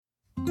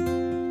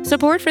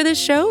Support for this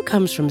show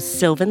comes from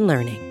Sylvan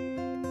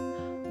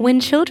Learning. When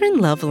children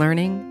love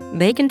learning,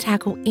 they can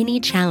tackle any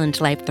challenge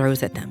life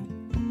throws at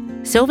them.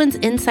 Sylvan's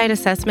Insight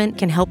Assessment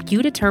can help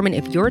you determine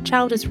if your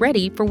child is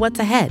ready for what's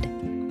ahead.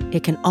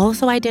 It can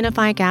also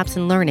identify gaps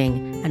in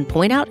learning and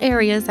point out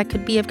areas that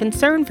could be of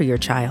concern for your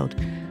child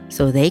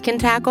so they can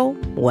tackle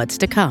what's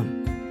to come.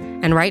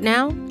 And right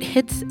now,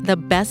 it's the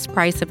best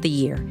price of the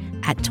year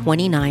at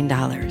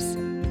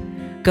 $29.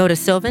 Go to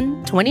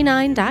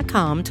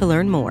sylvan29.com to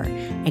learn more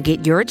and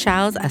get your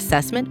child's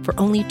assessment for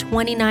only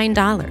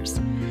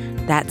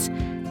 $29. That's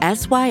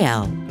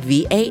SYLVAN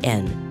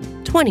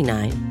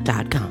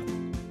 29.com.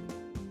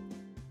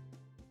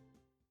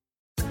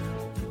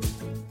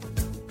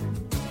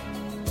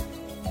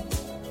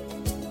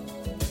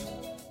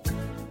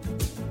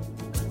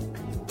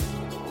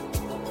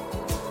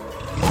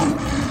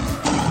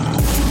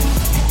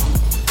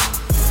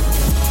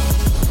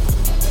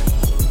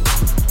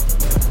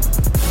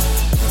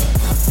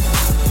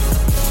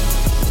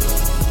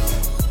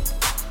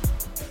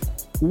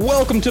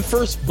 Welcome to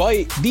First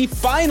Byte, the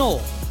final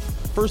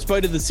First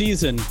Byte of the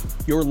season,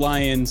 your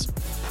Lions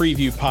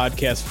preview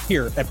podcast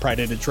here at Pride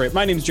of Detroit.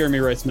 My name is Jeremy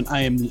Reisman.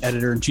 I am the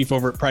editor-in-chief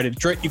over at Pride of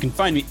Detroit. You can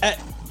find me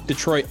at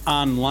Detroit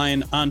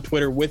Online on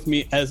Twitter. With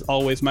me, as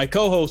always, my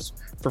co-host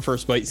for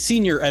First Byte,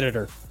 senior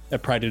editor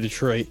at Pride of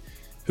Detroit,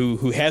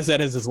 who has that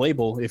as his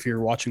label if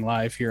you're watching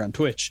live here on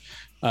Twitch.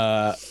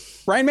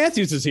 Ryan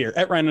Matthews is here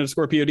at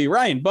Ryan_POD.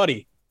 Ryan,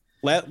 buddy,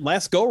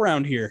 last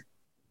go-round here.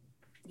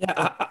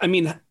 Yeah, I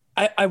mean...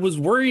 I was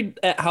worried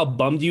at how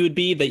bummed you would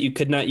be that you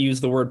could not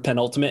use the word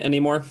penultimate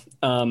anymore.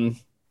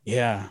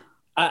 Yeah.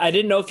 I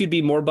didn't know if you'd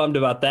be more bummed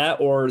about that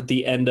or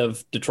the end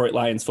of Detroit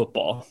Lions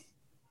football.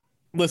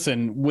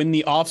 Listen, when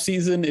the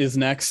offseason is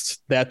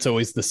next, that's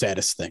always the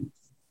saddest thing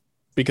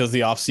because the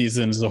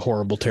offseason is a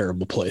horrible,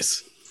 terrible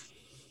place.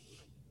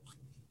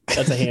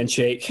 That's a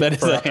handshake. That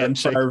is a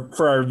handshake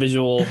for our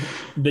visual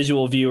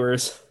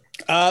viewers.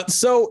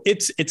 So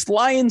it's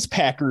Lions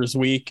Packers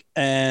week,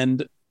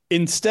 and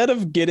instead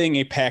of getting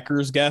a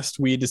Packers guest,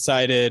 we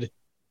decided,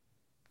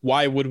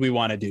 why would we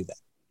want to do that?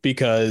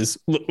 Because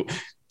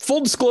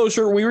full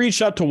disclosure, we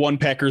reached out to one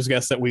Packers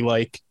guest that we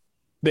like.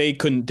 They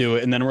couldn't do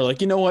it. And then we're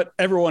like, you know what?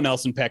 Everyone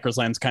else in Packers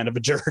land's kind of a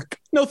jerk.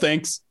 No,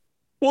 thanks.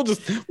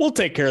 We'll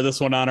take care of this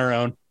one on our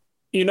own.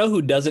 You know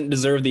who doesn't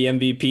deserve the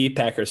MVP?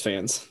 Packers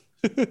fans.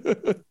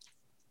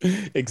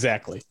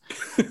 Exactly.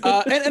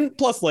 And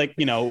plus, like,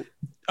 you know,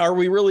 are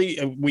we really,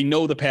 we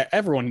know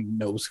everyone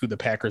knows who the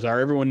Packers are.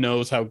 Everyone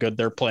knows how good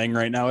they're playing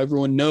right now.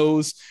 Everyone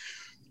knows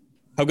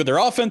how good their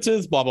offense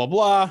is, blah, blah,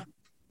 blah.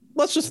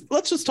 Let's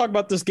just talk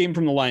about this game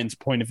from the Lions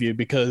point of view,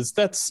 because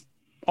that's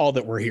all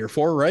that we're here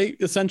for, right?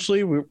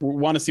 Essentially, we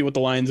want to see what the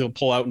Lions will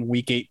pull out in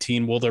week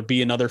 18. Will there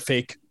be another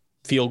fake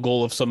field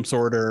goal of some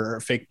sort or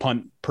a fake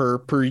punt per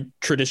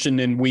tradition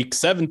in week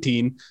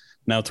 17?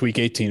 Now it's week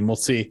 18. We'll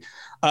see.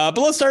 But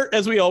let's start,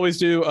 as we always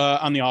do,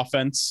 on the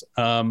offense.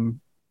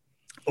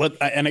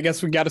 And I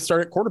guess we got to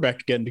start at quarterback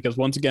again, because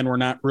once again, we're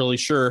not really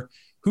sure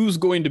who's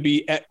going to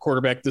be at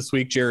quarterback this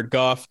week. Jared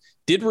Goff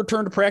did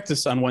return to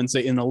practice on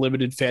Wednesday in a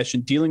limited fashion,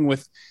 dealing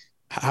with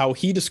how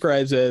he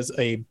describes as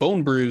a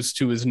bone bruise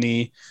to his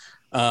knee.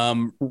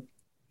 But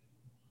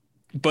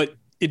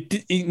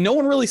no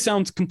one really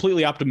sounds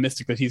completely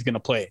optimistic that he's going to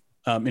play,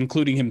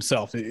 including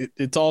himself.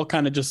 It's all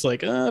kind of just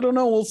like, I don't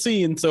know, we'll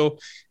see. And so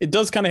it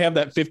does kind of have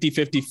that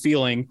 50-50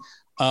 feeling.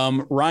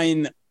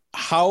 Ryan,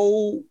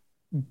 how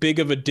big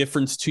of a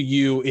difference to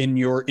you in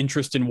your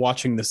interest in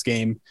watching this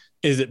game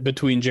is it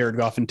between Jared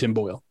Goff and Tim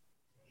Boyle?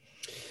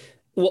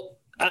 Well,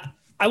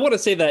 I want to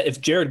say that if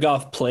Jared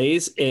Goff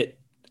plays, it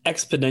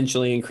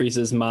exponentially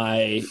increases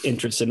my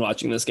interest in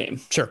watching this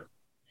game. Sure.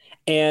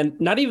 And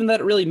not even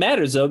that it really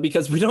matters, though,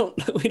 because we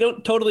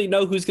don't totally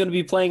know who's going to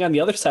be playing on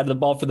the other side of the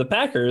ball for the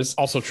Packers.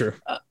 Also true.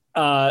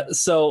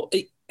 So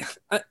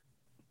I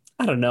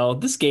don't know.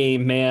 This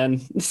game,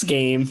 man. This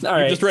game. All right.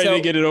 You're just ready to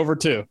get it over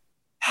too.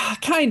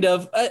 Kind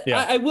of.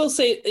 Yeah. I will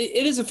say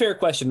it is a fair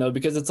question, though,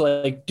 because it's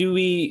like, do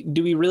we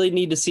really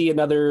need to see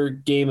another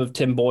game of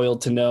Tim Boyle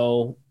to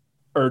know,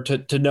 or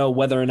to know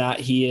whether or not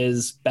he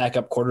is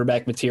backup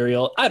quarterback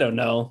material? I don't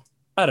know.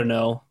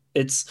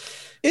 It's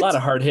a lot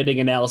of hard hitting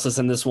analysis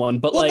in this one,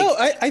 but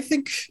I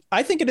think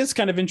it is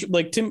kind of interesting,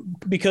 like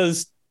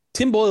because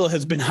Tim Boyle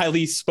has been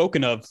highly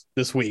spoken of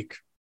this week.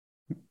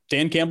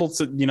 Dan Campbell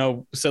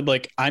said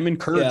like, I'm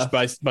encouraged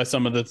by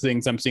some of the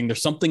things I'm seeing.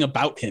 There's something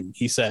about him,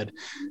 he said.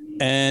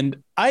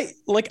 And I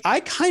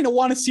kind of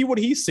want to see what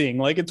he's seeing.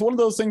 Like, it's one of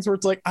those things where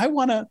it's like, I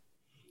want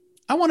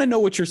to know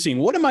what you're seeing.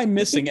 What am I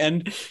missing?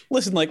 And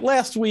listen, like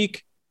last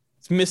week,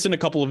 he's missing a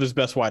couple of his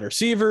best wide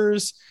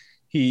receivers.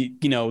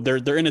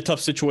 They're in a tough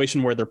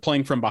situation where they're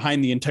playing from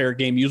behind the entire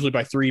game, usually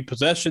by 3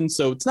 possessions.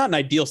 So it's not an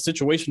ideal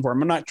situation for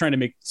him. I'm not trying to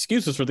make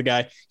excuses for the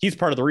guy. He's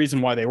part of the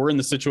reason why they were in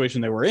the situation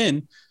they were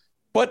in.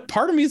 But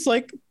part of me is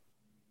like,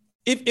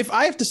 if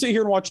I have to sit here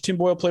and watch Tim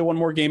Boyle play one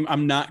more game,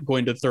 I'm not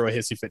going to throw a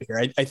hissy fit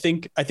here. I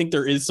think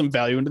there is some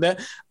value into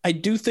that. I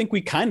do think we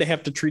kind of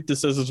have to treat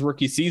this as his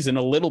rookie season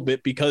a little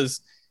bit,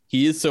 because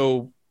he is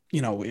so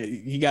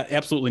he got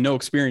absolutely no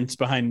experience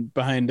behind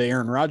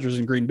Aaron Rodgers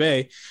in Green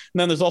Bay. And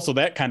then there's also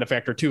that kind of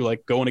factor too,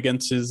 like going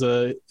against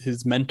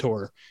his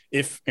mentor.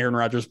 If Aaron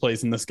Rodgers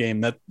plays in this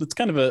game, that's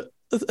kind of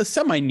a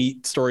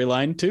semi-neat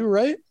storyline too,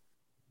 right?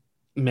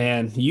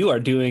 Man, you are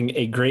doing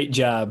a great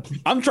job.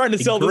 I'm trying to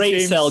sell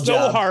this game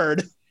so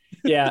hard.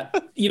 Yeah.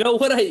 You know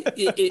what?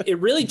 It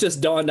really just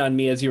dawned on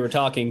me as you were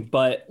talking,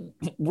 but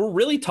we're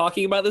really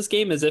talking about this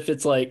game as if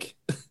it's like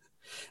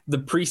the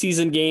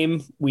preseason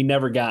game we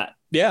never got.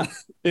 Yeah.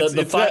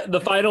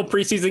 The final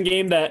preseason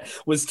game that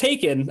was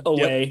taken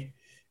away.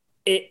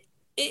 Yep.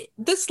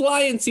 This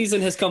Lions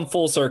season has come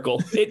full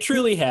circle. It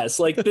truly has.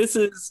 Like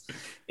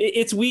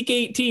it's week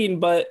 18,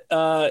 but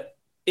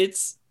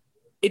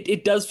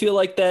it does feel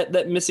like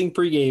that missing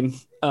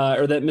pregame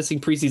or that missing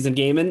preseason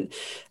game. And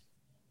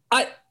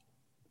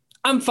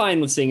I'm fine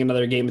with seeing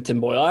another game of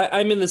Tim Boyle.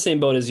 I'm in the same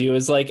boat as you.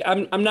 Is like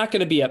I'm not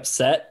going to be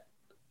upset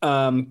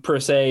per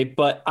se,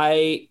 but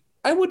I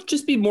would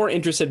just be more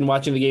interested in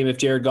watching the game if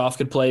Jared Goff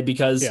could play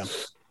because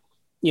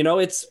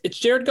it's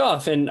Jared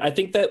Goff, and I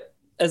think that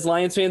as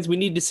Lions fans we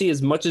need to see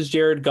as much as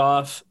Jared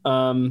Goff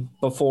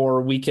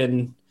before we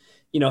can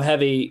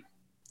have a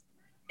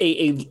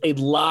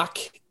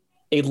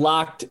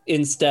locked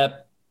in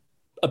step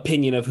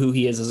opinion of who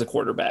he is as a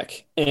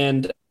quarterback.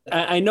 And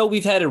I know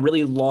we've had a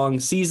really long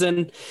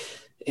season.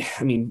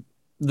 I mean,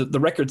 the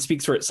record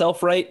speaks for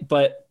itself, right?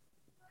 But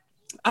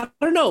I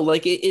don't know.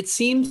 Like it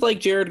seems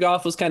like Jared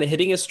Goff was kind of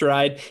hitting his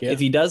stride. Yeah. If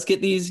he does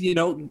get these,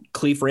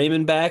 Cleve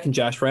Raymond back and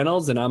Josh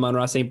Reynolds and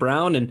Amon-Ra St.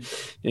 Brown and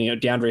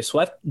DeAndre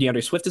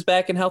Swift is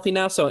back and healthy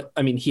now. So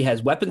I mean, he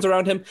has weapons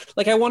around him.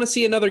 Like I want to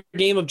see another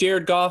game of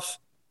Jared Goff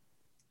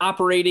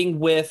operating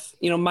with,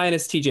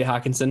 minus TJ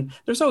Hawkinson.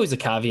 There's always a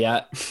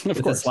caveat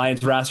with this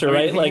Lions roster,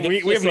 right? Like we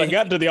haven't even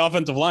gotten to the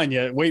offensive line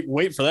yet.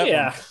 Wait for that.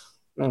 Yeah.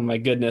 One. Oh my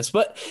goodness.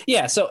 But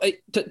yeah, so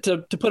to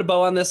put a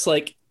bow on this,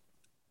 like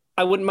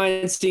I wouldn't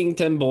mind seeing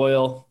Tim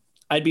Boyle.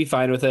 I'd be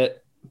fine with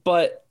it,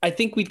 but I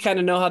think we'd kind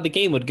of know how the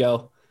game would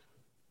go.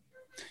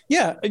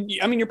 Yeah.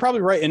 I mean, you're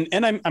probably right.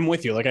 And I'm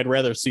with you. Like I'd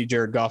rather see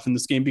Jared Goff in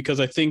this game because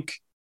I think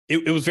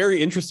it was very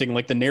interesting.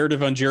 Like the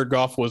narrative on Jared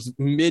Goff was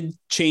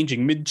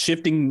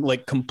mid-shifting,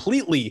 like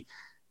completely.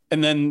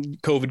 And then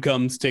COVID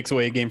comes, takes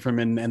away a game from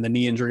him, and the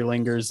knee injury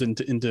lingers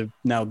into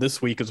now this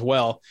week as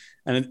well.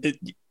 And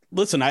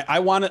listen, I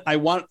want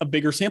a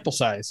bigger sample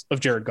size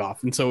of Jared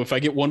Goff. And so if I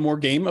get one more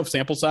game of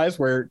sample size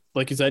where,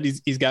 like you said,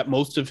 he's got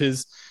most of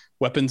his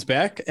weapons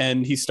back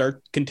and he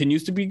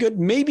continues to be good,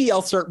 maybe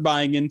I'll start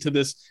buying into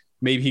this.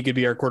 Maybe he could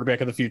be our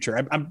quarterback of the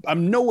future.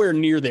 I'm nowhere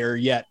near there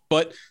yet,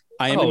 but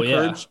I am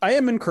encouraged. Yeah. I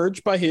am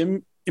encouraged by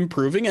him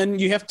improving, and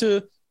you have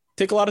to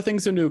take a lot of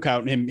things into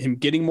account. Him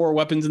getting more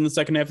weapons in the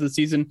second half of the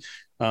season,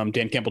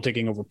 Dan Campbell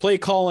taking over play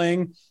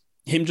calling,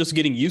 him just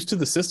getting used to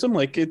the system.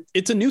 Like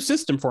it's a new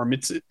system for him.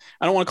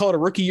 I don't want to call it a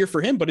rookie year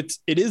for him, but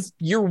it is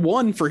year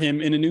one for him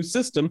in a new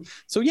system.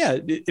 So yeah,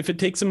 if it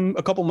takes him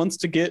a couple months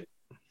to get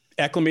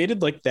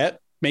acclimated, like that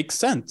makes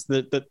sense.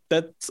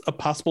 That's a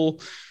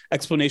possible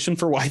explanation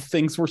for why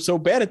things were so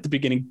bad at the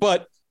beginning,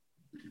 but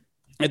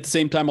at the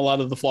same time, a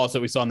lot of the flaws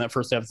that we saw in that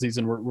first half of the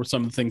season were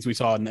some of the things we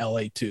saw in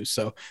LA too.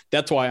 So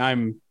that's why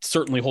I'm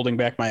certainly holding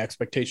back my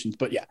expectations.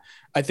 But yeah,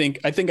 I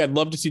think I'd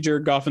love to see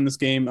Jared Goff in this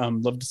game.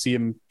 Love to see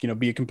him,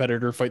 be a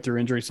competitor, fight through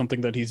injury,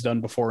 something that he's done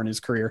before in his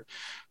career.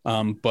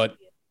 But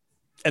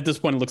at this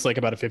point, it looks like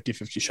about a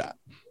 50-50 shot.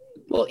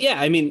 Well,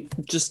 yeah, I mean,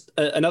 just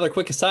another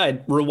quick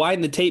aside,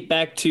 rewind the tape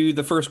back to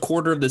the first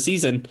quarter of the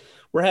season.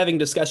 We're having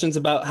discussions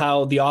about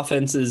how the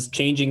offense is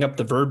changing up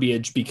the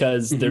verbiage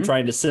because they're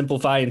trying to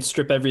simplify and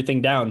strip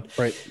everything down.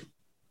 Right.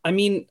 I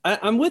mean,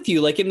 I'm with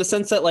you, like in the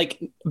sense that, like,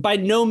 by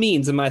no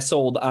means am I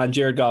sold on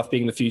Jared Goff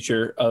being the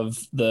future of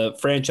the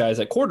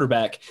franchise at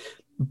quarterback,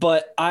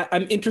 but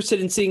I'm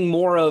interested in seeing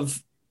more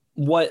of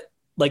what,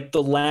 like,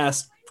 the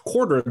last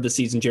quarter of the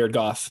season Jared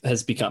Goff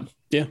has become.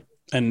 Yeah.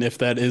 And if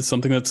that is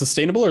something that's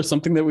sustainable or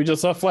something that we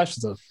just saw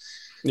flashes of.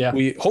 Yeah,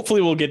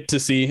 hopefully we'll get to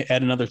see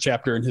add another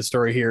chapter in his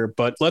story here,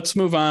 but let's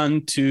move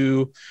on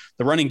to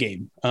the running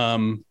game.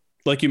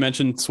 Like you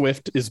mentioned,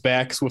 Swift is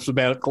back. Swift was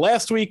back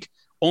last week,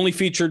 only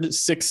featured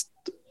 6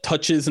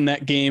 touches in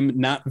that game.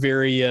 Not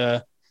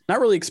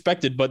really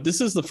expected, but this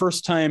is the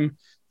first time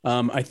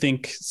I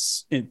think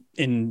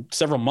in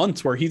several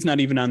months where he's not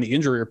even on the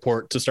injury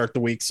report to start the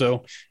week.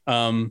 So,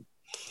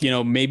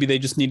 maybe they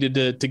just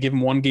needed to give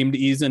him one game to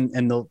ease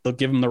and they'll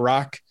give him the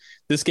rock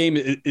this game.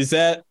 Is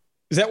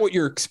that what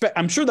you're expect?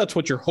 I'm sure that's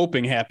what you're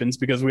hoping happens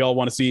because we all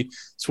want to see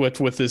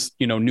Swift with this,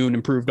 new and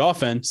improved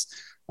offense.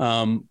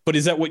 But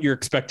is that what you're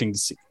expecting to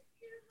see?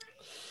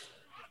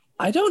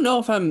 I don't know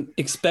if I'm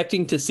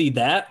expecting to see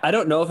that. I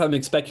don't know if I'm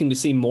expecting to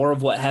see more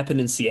of what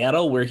happened in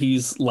Seattle where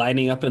he's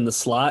lining up in the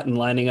slot and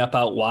lining up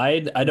out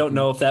wide. I don't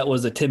know if that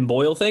was a Tim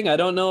Boyle thing. I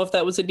don't know if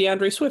that was a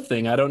DeAndre Swift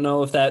thing. I don't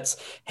know if that's,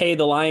 hey,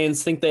 the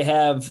Lions think they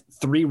have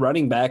 3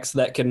 running backs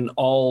that can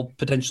all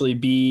potentially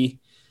be,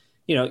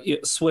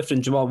 Swift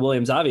and Jamal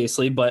Williams,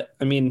 obviously, but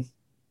I mean,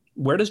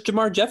 where does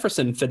Jamar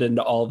Jefferson fit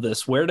into all of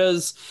this? Where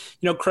does,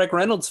 Craig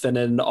Reynolds fit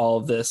into all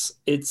of this?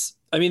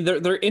 I mean,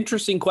 they're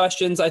interesting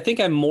questions. I think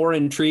I'm more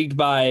intrigued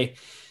by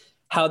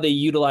how they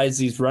utilize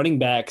these running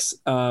backs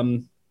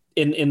in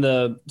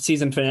the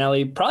season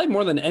finale, probably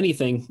more than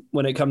anything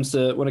when it comes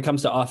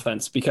to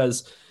offense,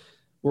 because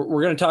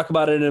we're going to talk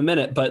about it in a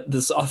minute, but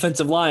this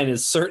offensive line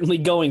is certainly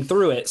going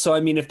through it. So,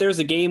 I mean, if there's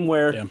a game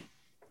where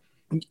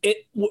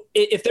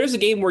if there's a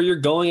game where you're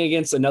going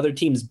against another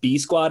team's B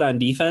squad on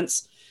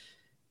defense,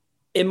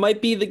 it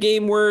might be the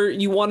game where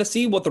you want to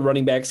see what the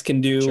running backs can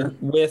do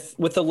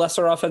with a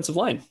lesser offensive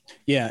line.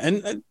 Yeah,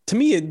 and to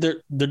me,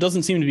 there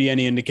doesn't seem to be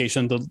any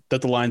indication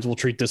that the Lions will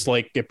treat this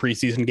like a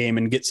preseason game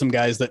and get some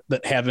guys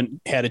that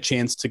haven't had a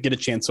chance to get a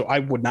chance. So I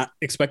would not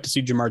expect to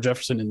see Jamar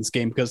Jefferson in this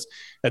game, because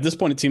at this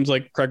point it seems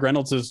like Craig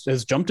Reynolds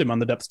has jumped him on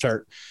the depth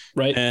chart.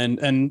 Right.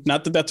 And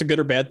not that that's a good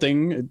or bad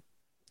thing.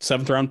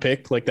 7th round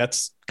pick, like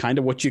that's kind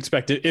of what you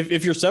expect.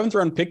 If your 7th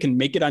round pick can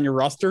make it on your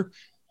roster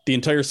the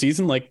entire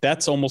season, like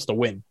that's almost a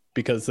win,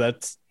 because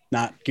that's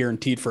not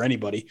guaranteed for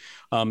anybody.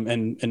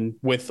 And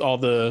with all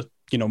the,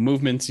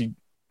 movements,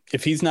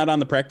 if he's not on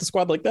the practice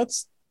squad, like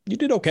you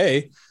did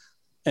okay.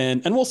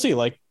 And we'll see,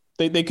 like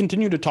they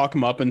continue to talk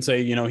him up and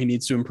say, he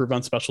needs to improve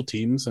on special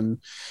teams,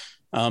 and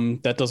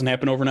that doesn't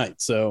happen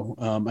overnight.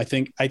 So I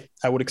think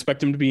I would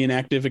expect him to be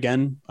inactive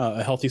again,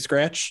 a healthy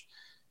scratch.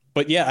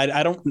 But yeah,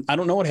 I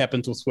don't know what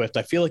happens with Swift.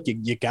 I feel like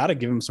you got to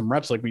give him some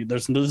reps. Like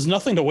there's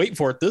nothing to wait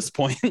for at this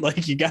point.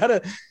 Like you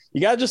gotta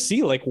just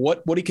see like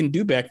what he can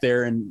do back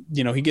there. And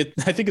I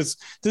think this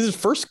is his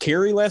first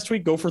carry last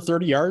week, go for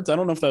 30 yards. I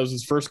don't know if that was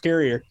his first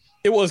carry, or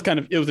it was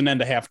an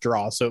end of half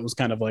draw, so it was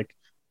kind of like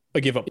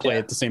a give up play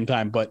at the same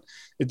time. But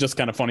it's just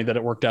kind of funny that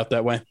it worked out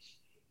that way.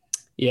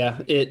 Yeah,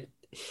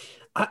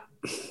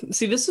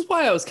 see, this is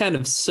why I was kind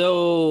of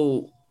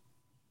so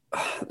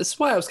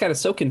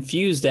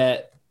confused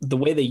at the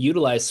way they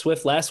utilized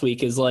Swift last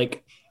week. Is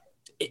like,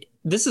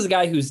 this is a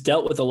guy who's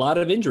dealt with a lot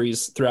of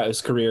injuries throughout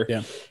his career.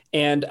 Yeah.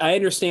 And I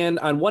understand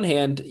on one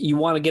hand, you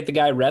want to get the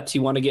guy reps,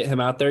 you want to get him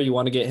out there, you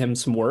want to get him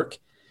some work.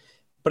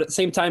 But at the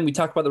same time, we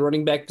talk about the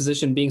running back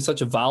position being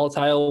such a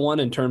volatile one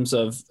in terms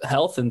of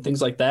health and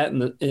things like that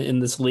in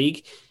this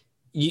league.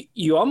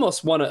 You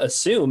almost want to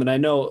assume, and I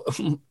know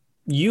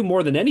you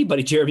more than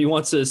anybody, Jeremy,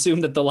 wants to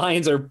assume that the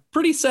Lions are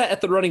pretty set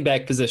at the running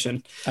back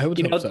position. I would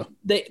hope so.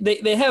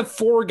 They have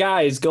 4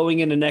 guys going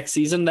into next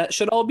season that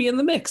should all be in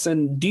the mix.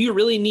 And do you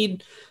really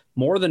need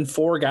more than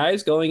 4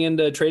 guys going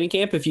into training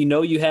camp if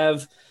you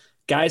have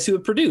guys who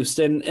have produced?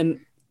 And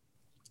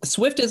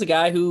Swift is a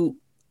guy who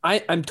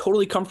I'm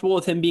totally comfortable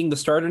with him being the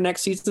starter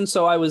next season.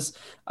 So I was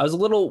a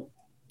little,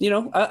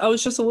 I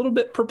was just a little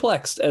bit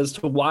perplexed as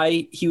to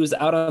why he was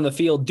out on the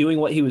field doing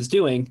what he was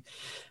doing.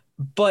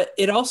 But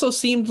it also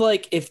seemed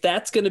like if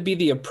that's going to be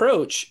the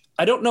approach,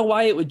 I don't know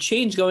why it would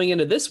change going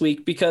into this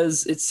week,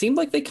 because it seemed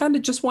like they kind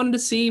of just wanted to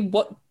see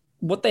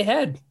what they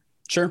had.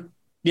 Sure.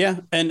 Yeah.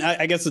 And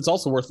I guess it's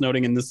also worth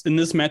noting in this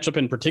matchup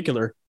in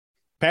particular,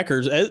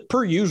 Packers, as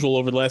per usual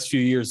over the last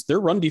few years, their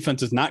run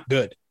defense is not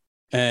good.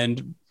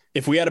 And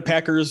if we had a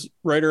Packers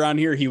writer on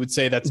here, he would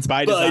say that's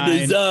by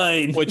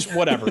design, which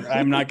whatever.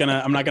 I'm not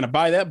gonna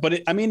buy that. But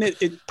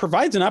it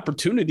provides an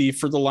opportunity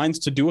for the Lions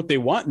to do what they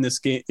want in this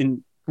game,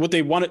 in what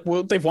they've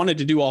wanted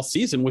to do all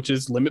season, which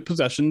is limit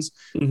possessions,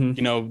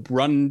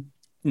 run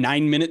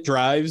 9-minute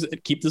drives,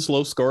 keep this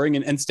low scoring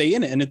and stay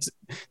in it. And it's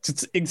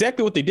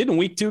exactly what they did in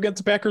week 2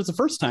 against the Packers the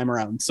first time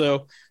around.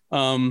 So,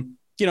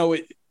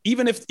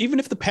 even if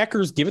the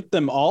Packers give it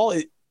them all,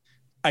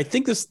 I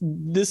think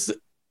this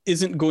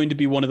isn't going to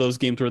be one of those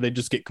games where they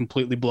just get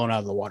completely blown out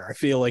of the water. I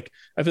feel like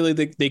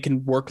they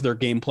can work their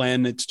game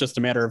plan. It's just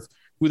a matter of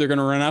who they're going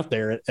to run out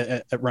there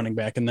at running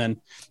back. And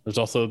then there's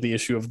also the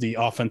issue of the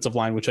offensive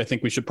line, which I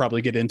think we should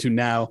probably get into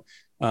now,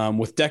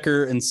 with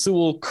Decker and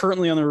Sewell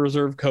currently on the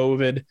reserve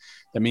COVID.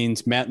 That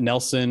means Matt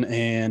Nelson,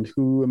 and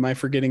who am I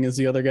forgetting is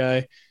the other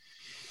guy?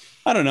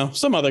 I don't know,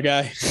 some other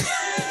guy.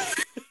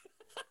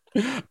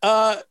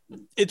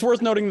 It's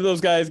worth noting that those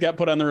guys got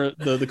put on the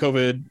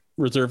COVID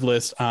reserve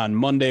list on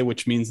Monday,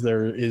 which means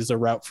there is a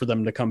route for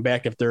them to come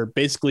back. If they're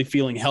basically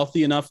feeling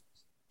healthy enough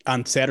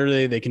on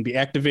Saturday, they can be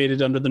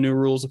activated under the new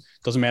rules.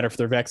 Doesn't matter if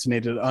they're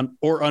vaccinated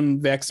or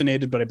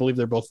unvaccinated, but I believe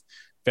they're both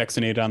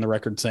vaccinated on the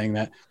record saying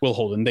that. Will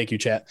Holden, thank you,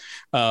 chat.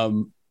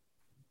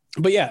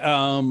 But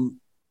yeah,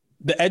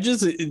 the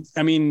edges,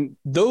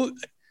 though,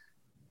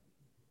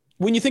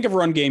 when you think of a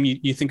run game,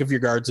 you think of your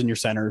guards and your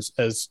centers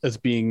as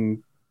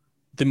being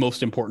the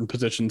most important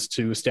positions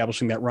to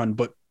establishing that run.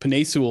 But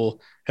Penei Sewell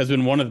has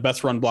been one of the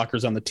best run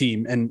blockers on the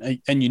team. And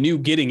you knew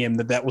getting him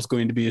that was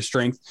going to be a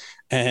strength,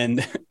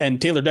 and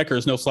Taylor Decker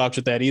is no slouch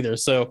at that either.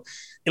 So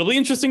it'll be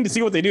interesting to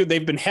see what they do.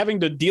 They've been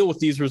having to deal with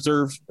these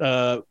reserve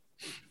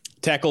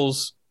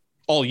tackles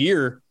all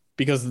year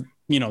because,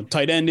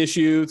 tight end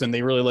issues, and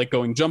they really like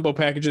going jumbo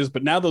packages,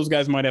 but now those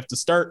guys might have to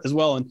start as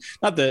well. And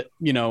not that,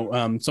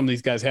 some of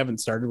these guys haven't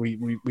started.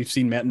 We've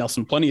seen Matt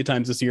Nelson plenty of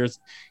times this year.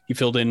 He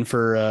filled in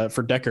for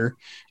Decker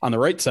on the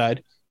right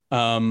side.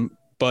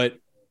 But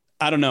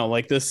I don't know,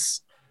 like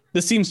this,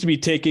 this seems to be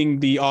taking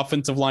the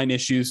offensive line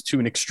issues to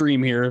an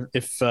extreme here.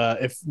 If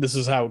this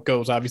is how it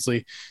goes,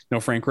 obviously,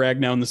 Frank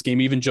Ragnow in this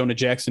game, even Jonah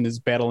Jackson is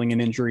battling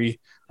an injury,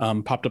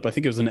 popped up. I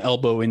think it was an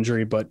elbow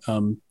injury, but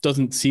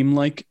doesn't seem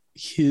like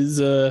his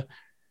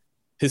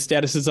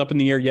status is up in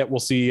the air yet. We'll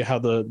see how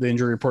the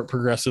injury report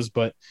progresses,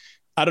 but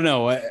I don't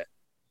know.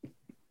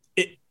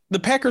 The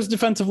Packers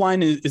defensive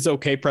line is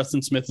okay.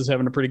 Preston Smith is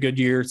having a pretty good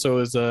year. So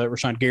is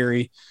Rashawn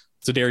Gary.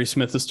 Zadarius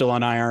Smith is still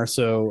on IR,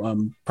 so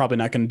I'm probably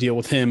not going to deal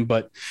with him.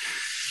 But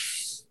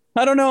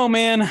I don't know,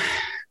 man.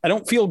 I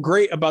don't feel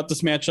great about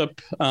this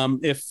matchup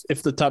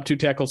if the top two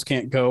tackles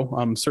can't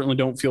go. Certainly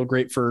don't feel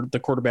great for the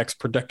quarterback's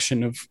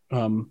production of,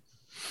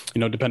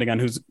 depending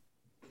on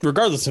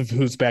regardless of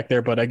who's back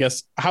there. But I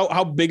guess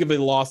how big of a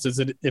loss is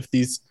it if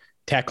these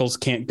tackles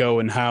can't go,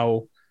 and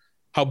how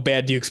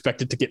bad do you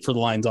expect it to get for the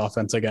Lions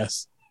offense, I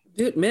guess?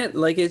 Dude, man,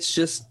 like it's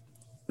just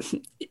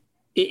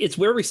it's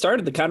where we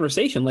started the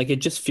conversation. Like, it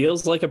just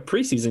feels like a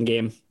preseason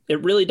game.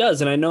 It really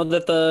does. And I know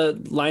that the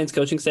Lions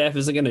coaching staff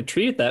isn't going to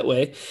treat it that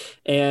way.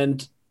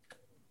 And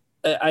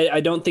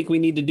I don't think we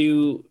need to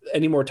do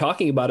any more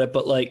talking about it.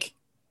 But like,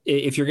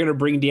 if you're going to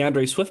bring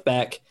DeAndre Swift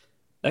back,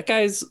 that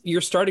guy's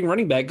your starting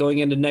running back going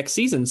into next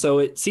season. So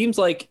it seems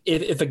like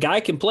if a guy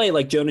can play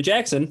like Jonah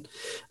Jackson,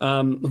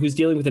 who's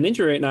dealing with an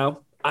injury right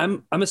now,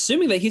 I'm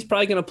assuming that he's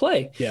probably going to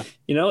play. Yeah.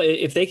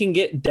 If they can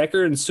get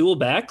Decker and Sewell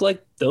back,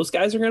 like those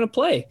guys are going to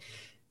play.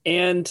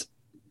 And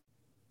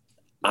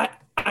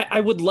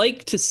I would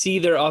like to see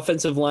their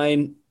offensive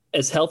line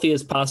as healthy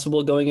as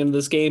possible going into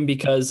this game,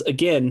 because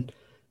again,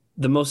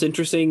 the most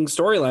interesting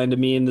storyline to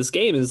me in this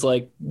game is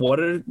like,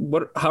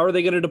 how are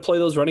they going to deploy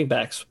those running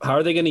backs? How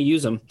are they going to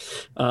use them?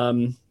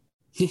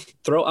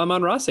 Throw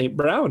Amon-Ra St.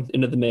 Brown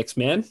into the mix,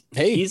 man.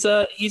 Hey, he's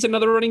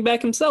another running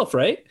back himself,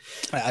 right?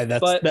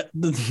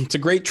 It's a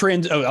great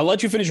trend. I'll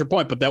let you finish your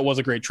point, but that was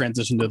a great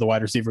transition to the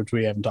wide receiver, which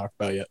we haven't talked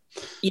about yet.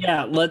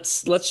 Yeah,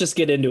 let's just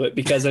get into it,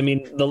 because I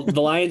mean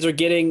the Lions are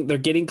getting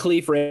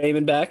Khalif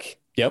Raymond back.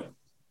 Yep.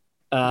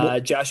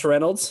 Josh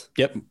Reynolds.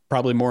 Yep.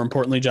 Probably more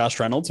importantly, Josh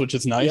Reynolds, which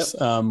is nice.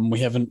 Yep. We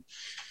haven't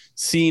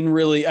seen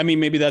really. I mean,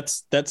 maybe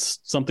that's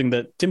something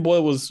that Tim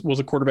Boyle was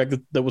a quarterback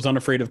that was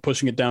unafraid of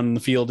pushing it down in the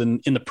field in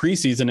the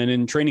preseason and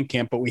in training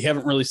camp, but we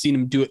haven't really seen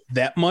him do it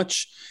that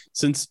much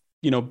since,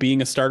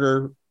 being a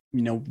starter.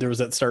 There was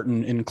that start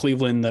in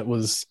Cleveland that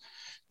was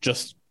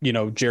just,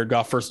 Jared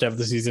Goff first half of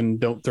the season,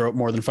 don't throw it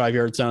more than 5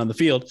 yards down on the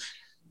field.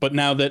 But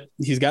now that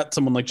he's got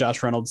someone like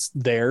Josh Reynolds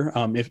there,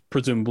 if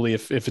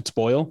it's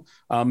Boyle,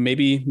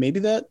 maybe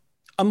that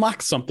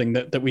unlocks something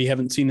that we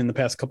haven't seen in the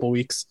past couple of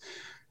weeks.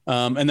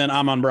 And then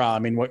Amon-Ra. I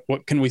mean,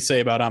 what can we say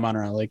about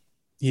Amon-Ra? Like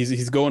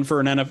he's going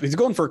for he's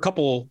going for a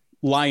couple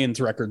Lions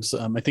records.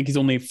 I think he's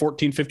only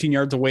 15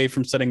 yards away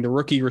from setting the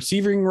rookie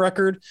receiving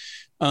record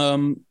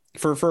for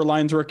a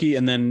Lions rookie.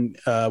 And then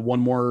one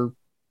more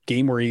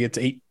game where he gets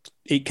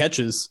eight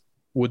catches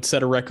would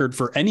set a record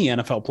for any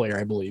NFL player,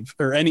 I believe,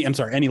 or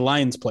any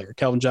Lions player.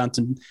 Calvin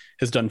Johnson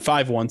has done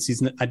 5 one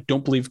season. I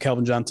don't believe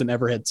Calvin Johnson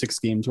ever had 6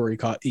 games where he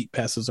caught 8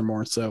 passes or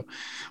more. So a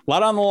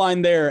lot on the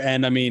line there.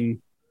 And I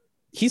mean,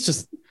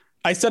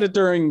 I said it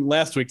during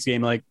last week's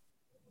game, like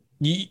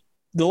the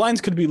Lions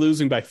could be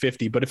losing by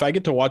 50, but if I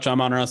get to watch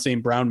Amon-Ra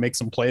St. Brown make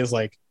some plays,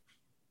 like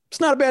it's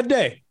not a bad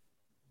day.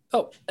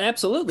 Oh,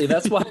 absolutely.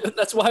 That's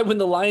why when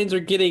the Lions are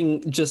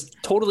getting just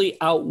totally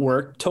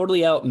outworked,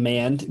 totally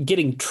outmanned,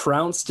 getting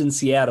trounced in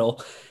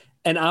Seattle,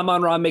 and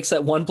Amon-Ra makes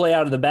that one play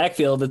out of the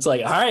backfield, it's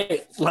like, all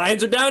right,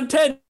 Lions are down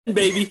 10,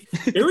 baby.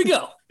 Here we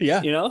go.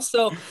 Yeah.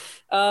 So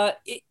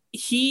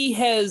he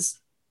has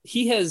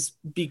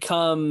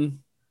become,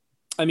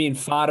 I mean,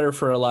 fodder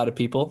for a lot of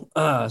people,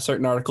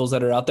 certain articles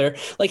that are out there.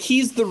 Like,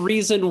 he's the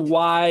reason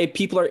why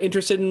people are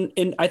interested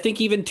in I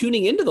think, even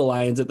tuning into the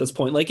Lions at this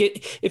point. Like,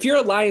 if you're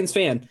a Lions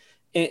fan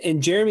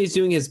and Jeremy's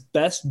doing his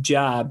best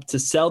job to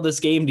sell this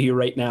game to you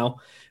right now,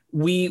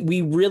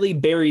 we really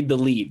buried the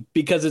lead,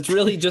 because it's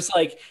really just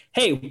like,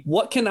 hey,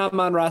 what can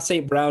Amon-Ra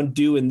St. Brown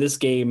do in this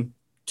game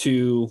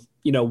to,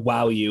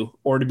 wow you,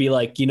 or to be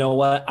like, you know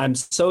what, I'm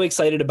so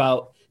excited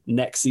about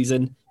next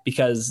season,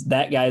 because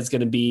that guy is going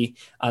to be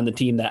on the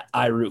team that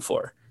I root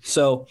for.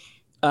 So,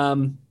 I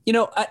don't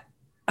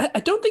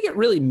think it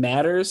really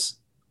matters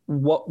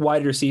what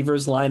wide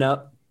receivers line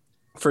up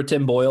for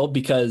Tim Boyle,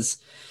 because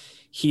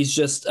he's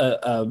just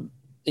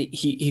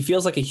he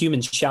feels like a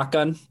human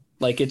shotgun.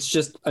 Like, it's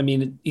just, I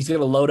mean, he's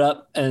going to load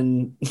up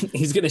and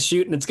he's going to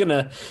shoot, and it's going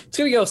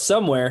to go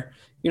somewhere.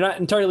 You're not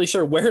entirely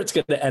sure where it's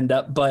going to end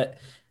up, but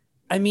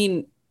I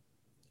mean,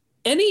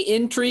 any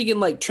intrigue in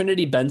like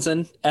Trinity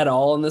Benson at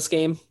all in this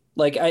game?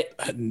 Like,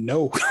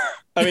 no.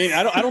 I mean,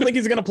 I don't think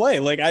he's going to play.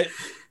 Like,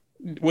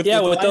 with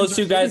those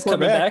two guys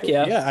coming back.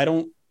 Yeah. I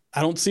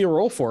don't see a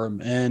role for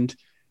him. And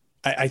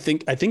I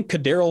think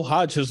Kaderil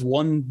Hodge has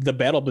won the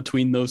battle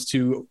between those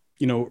two,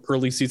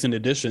 early season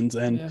additions.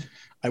 And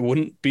I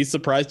wouldn't be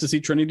surprised to see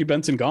Trinity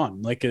Benson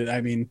gone. Like, I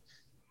mean,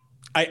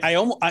 I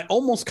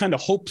almost kind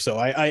of hope so.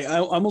 I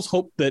almost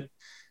hope that,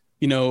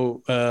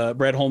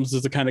 Brad Holmes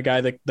is the kind of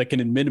guy that can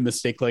admit a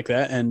mistake like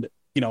that. And,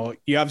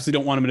 you obviously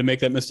don't want him to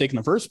make that mistake in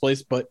the first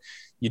place, but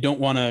you don't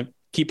want to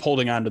keep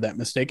holding on to that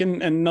mistake.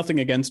 And nothing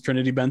against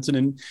Trinity Benson.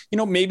 And,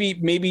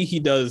 maybe he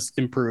does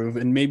improve,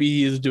 and maybe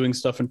he is doing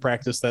stuff in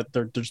practice that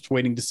they're just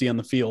waiting to see on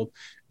the field.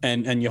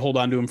 And you hold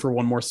on to him for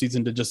one more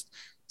season to just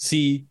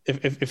see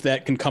if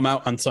that can come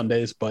out on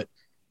Sundays. But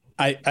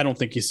I don't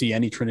think you see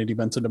any Trinity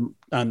Benson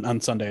on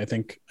Sunday. I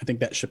think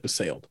that ship has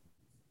sailed.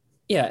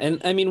 Yeah.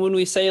 And I mean, when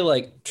we say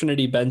like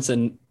Trinity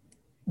Benson,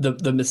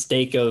 the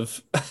mistake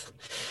of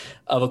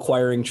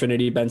acquiring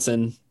Trinity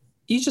Benson,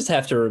 you just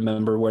have to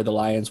remember where the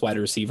Lions wide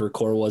receiver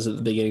core was at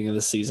the beginning of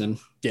the season.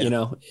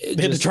 Yeah.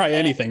 They had to try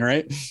anything,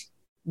 right?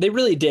 They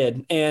really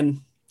did.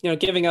 And,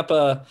 giving up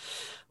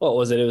what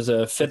was it? It was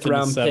a fifth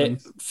round pick,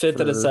 fifth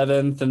and a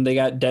seventh, and they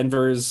got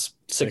Denver's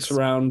sixth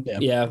round.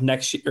 Yeah.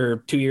 Next year or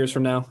 2 years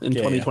from now in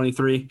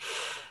 2023.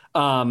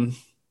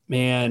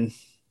 Man,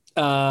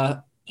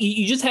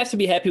 you just have to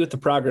be happy with the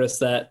progress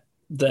that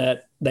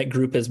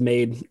group has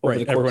made over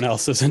the course. Everyone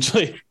else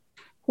essentially.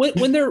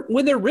 When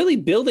they're really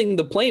building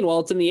the plane while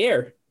it's in the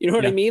air, you know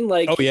what I mean?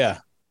 Like, oh yeah,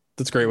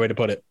 that's a great way to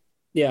put it.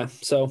 Yeah.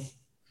 So,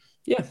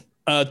 yeah.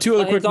 Two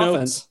other quick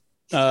notes.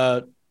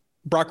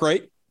 Brock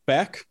Wright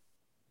back.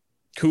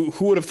 Who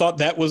would have thought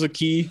that was a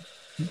key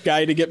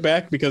guy to get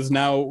back? Because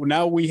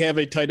now we have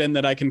a tight end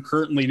that I can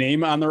currently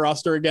name on the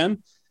roster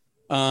again.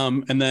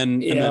 And then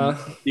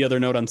the other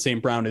note on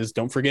St. Brown is,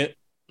 don't forget,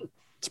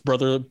 it's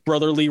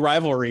brotherly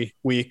rivalry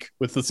week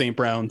with the St.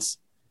 Browns.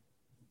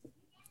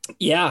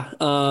 Yeah.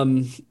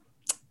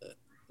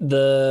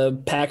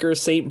 The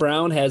Packers St.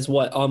 Brown has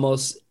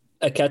almost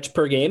a catch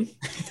per game.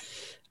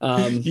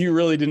 You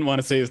really didn't want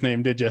to say his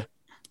name, did you?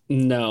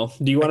 No.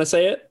 Do you want to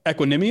say it?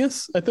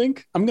 Equanimous, I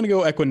think. I'm going to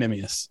go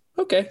Equanimous.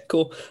 Okay,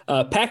 cool.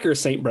 Packers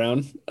St.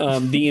 Brown,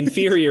 the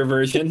inferior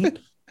version.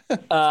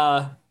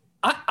 I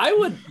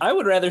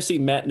would rather see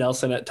Matt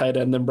Nelson at tight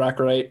end than Brock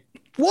Wright.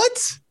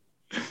 What?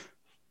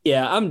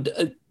 Yeah, I'm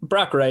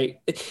Brock Wright.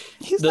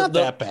 He's not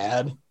that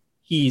bad.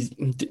 He's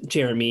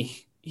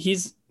Jeremy.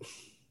 He's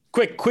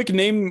quick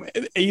name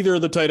either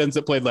of the tight ends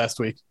that played last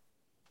week.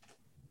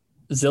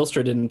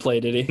 Zylstra didn't play,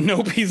 did he?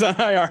 Nope, he's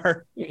on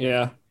IR.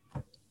 Yeah.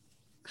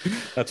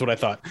 That's what I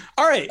thought.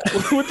 All right.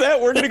 With that,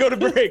 we're going to go to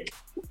break.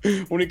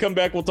 When we come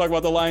back, we'll talk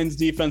about the Lions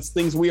defense,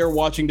 things we are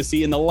watching to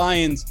see in the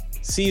Lions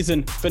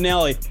season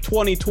finale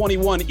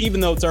 2021, even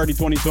though it's already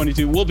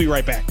 2022. We'll be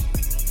right back.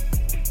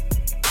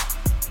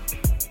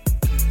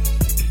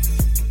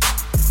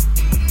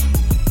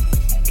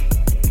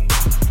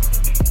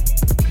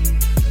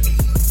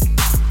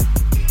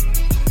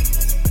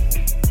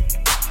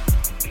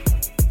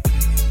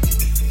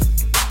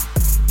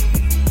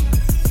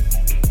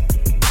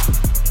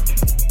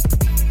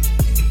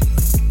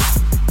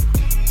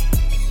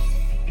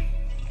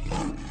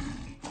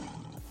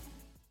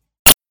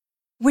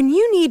 When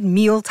you need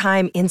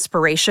mealtime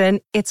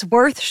inspiration, it's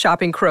worth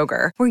shopping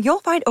Kroger, where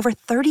you'll find over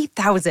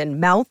 30,000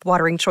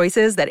 mouth-watering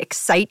choices that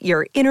excite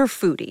your inner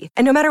foodie.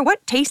 And no matter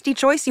what tasty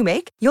choice you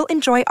make, you'll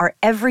enjoy our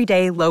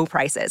everyday low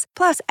prices,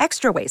 plus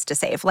extra ways to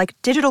save, like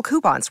digital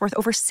coupons worth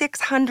over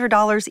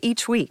 $600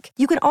 each week.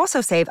 You can also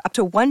save up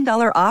to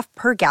 $1 off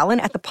per gallon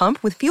at the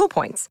pump with fuel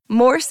points.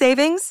 More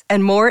savings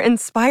and more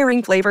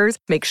inspiring flavors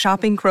make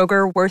shopping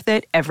Kroger worth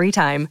it every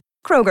time.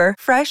 Kroger,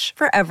 fresh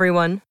for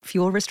everyone.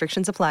 Fuel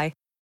restrictions apply.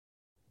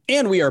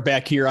 And we are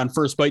back here on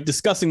First Byte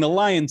discussing the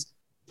Lions'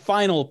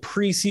 final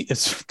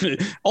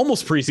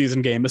almost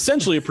preseason game,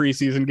 essentially a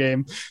preseason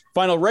game,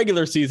 final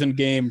regular season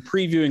game,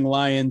 previewing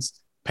Lions,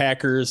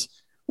 Packers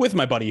with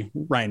my buddy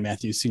Ryan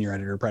Matthews, senior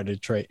editor, Pride of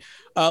Detroit.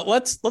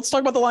 Let's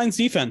talk about the Lions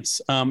defense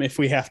if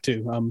we have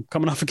to.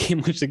 Coming off a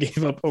game which they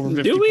gave up over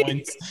 50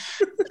 points.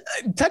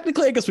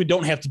 Technically, I guess we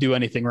don't have to do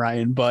anything,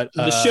 Ryan, but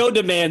the show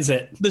demands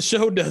it. The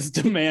show does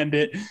demand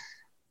it.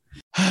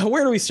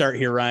 Where do we start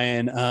here,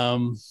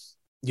 Ryan?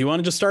 You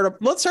want to just start up?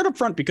 Let's start up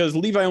front because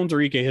Levi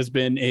Onwuzurike has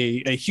been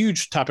a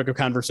huge topic of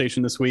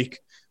conversation this week.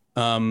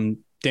 Dan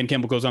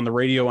Campbell goes on the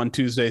radio on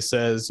Tuesday,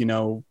 says,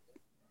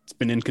 it's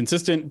been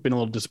inconsistent, been a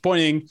little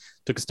disappointing,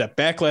 took a step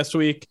back last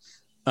week.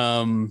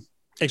 Actually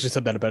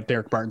said that about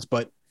Derek Barnes,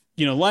 but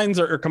Lions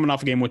are coming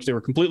off a game in which they were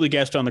completely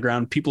gashed on the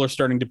ground. People are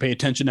starting to pay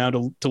attention now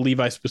to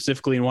Levi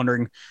specifically and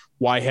wondering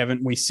why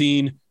haven't we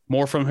seen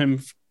more from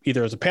him,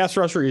 either as a pass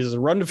rusher, either as a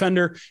run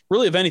defender,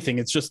 really of anything.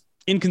 It's just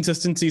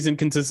inconsistencies,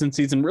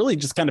 and really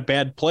just kind of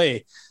bad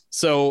play.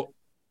 So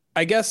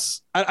I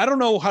guess I don't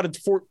know how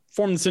to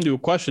form this into a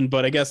question,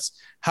 but I guess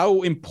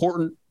how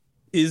important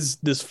is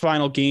this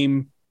final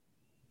game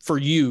for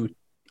you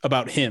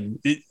about him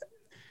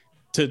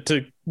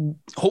to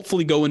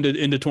hopefully go into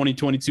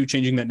 2022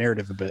 changing that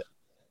narrative a bit?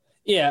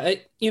 Yeah,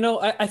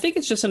 I think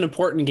it's just an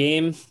important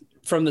game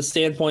from the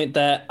standpoint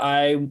that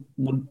I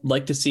would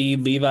like to see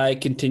Levi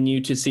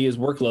continue to see his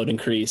workload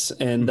increase.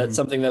 And that's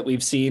something that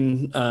we've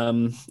seen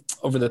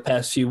over the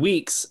past few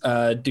weeks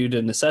due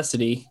to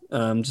necessity,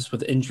 just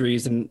with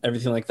injuries and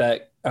everything like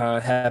that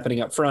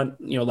happening up front.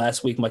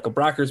 Last week, Michael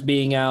Brockers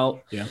being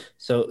out. Yeah.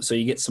 So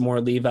you get some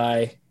more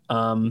Levi.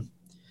 I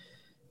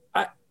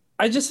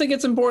just think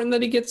it's important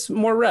that he gets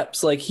more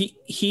reps. Like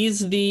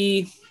he's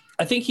the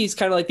I think he's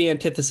kind of like the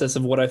antithesis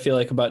of what I feel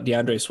like about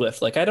DeAndre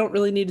Swift. Like, I don't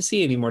really need to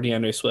see any more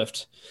DeAndre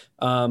Swift.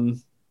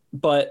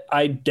 But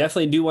I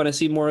definitely do want to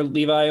see more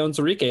Levi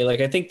Onwuzurike.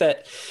 Like, I think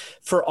that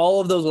for all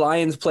of those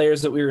Lions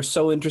players that we were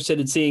so interested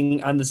in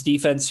seeing on this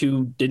defense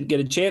who didn't get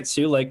a chance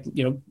to, like,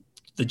 you know,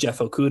 the Jeff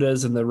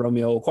Okudas and the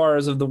Romeo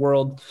Okwara's of the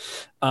world,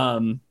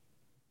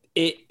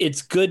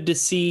 it's good to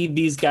see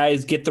these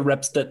guys get the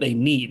reps that they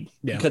need,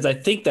 because I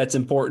think that's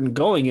important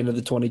going into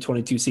the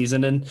 2022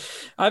 season. And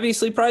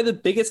obviously probably the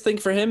biggest thing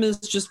for him is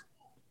just,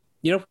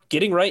 you know,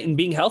 getting right and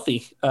being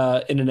healthy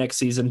in the next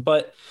season.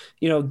 But,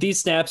 you know, these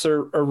snaps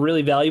are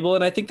really valuable.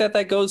 And I think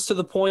that goes to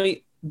the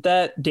point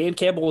that Dan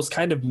Campbell was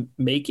kind of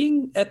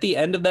making at the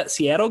end of that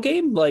Seattle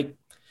game. Like,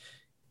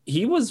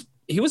 he was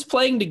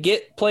playing to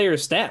get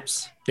players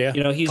snaps. Yeah.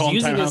 You know, he's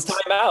using his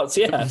timeouts.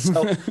 Yeah.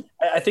 So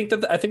I think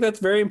that's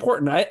very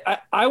important.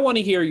 I want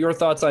to hear your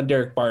thoughts on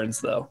Derek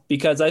Barnes, though,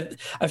 because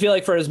I feel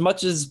like for as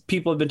much as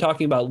people have been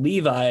talking about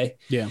Levi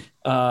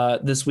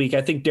this week,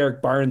 I think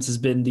Derek Barnes has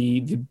been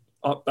the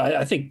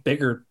I think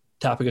bigger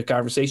topic of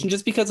conversation,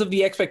 just because of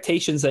the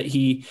expectations that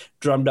he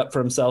drummed up for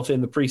himself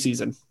in the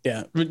preseason.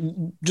 Yeah.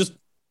 Just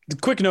a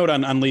quick note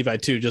on Levi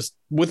too, just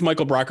with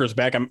Michael Brockers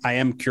back, I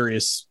am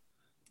curious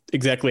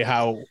exactly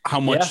how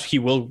much he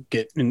will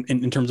get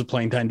in terms of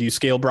playing time. Do you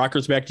scale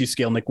Brockers back? Do you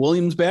scale Nick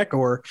Williams back?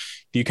 Or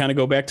do you kind of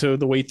go back to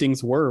the way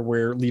things were,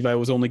 where Levi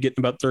was only getting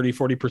about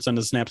 30-40%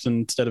 of snaps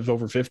instead of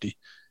over 50?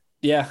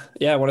 Yeah.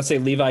 I want to say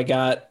Levi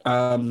got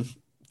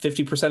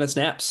 50% of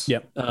snaps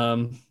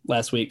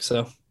last week.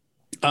 So,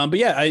 but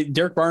yeah,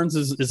 Derek Barnes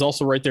is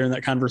also right there in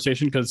that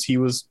conversation, because he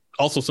was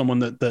also someone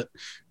that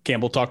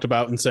Campbell talked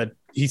about and said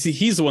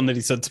he's the one that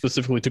he said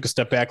specifically took a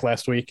step back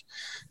last week.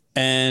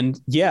 And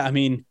yeah, I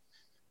mean,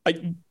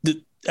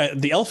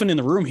 the elephant in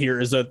the room here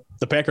is that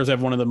the Packers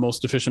have one of the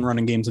most efficient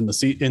running games in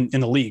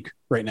the league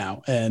right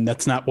now, and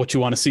that's not what you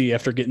want to see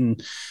after getting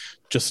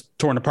just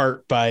torn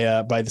apart by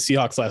the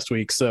Seahawks last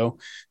week. So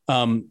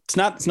it's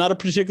not a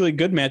particularly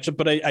good matchup,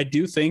 but I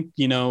do think,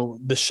 you know,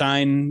 the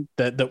shine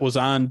that was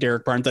on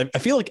Derek Barnes, I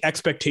feel like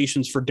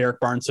expectations for Derek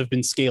Barnes have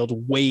been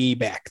scaled way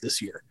back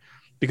this year,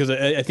 because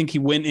I think he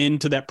went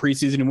into that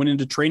preseason and went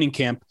into training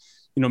camp,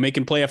 you know,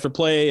 making play after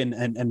play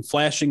and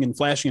flashing,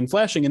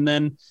 and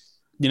then,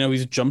 you know,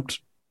 he's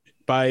jumped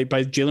by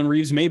Jalen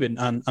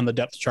Reeves-Maybin on the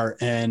depth chart,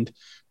 and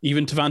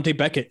even Tavante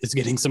Beckett is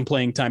getting some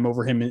playing time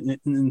over him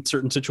in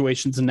certain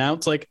situations. And now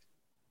it's like,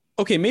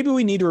 okay, maybe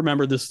we need to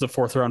remember this is a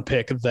 4th round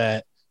pick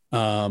that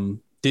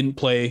didn't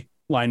play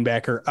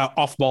linebacker,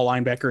 off-ball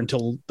linebacker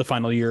until the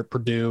final year at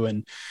Purdue,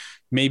 and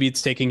maybe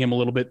it's taking him a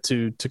little bit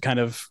to kind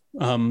of,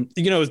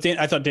 you know,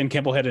 I thought Dan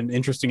Campbell had an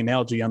interesting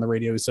analogy on the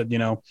radio. He said, you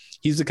know,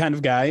 he's the kind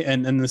of guy,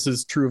 and this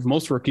is true of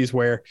most rookies,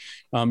 where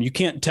you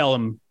can't tell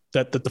him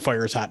that the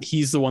fire is hot.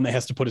 He's the one that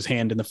has to put his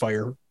hand in the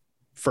fire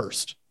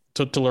first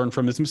to learn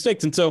from his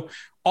mistakes. And so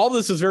all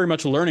this is very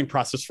much a learning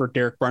process for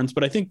Derek Barnes.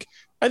 But I think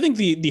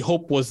the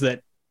hope was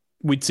that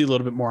we'd see a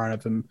little bit more out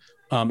of him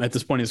at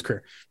this point in his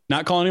career.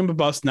 Not calling him a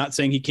bust, not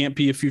saying he can't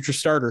be a future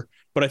starter,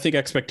 but I think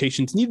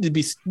expectations needed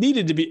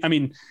to be. I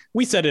mean,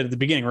 we said it at the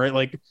beginning, right?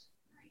 Like,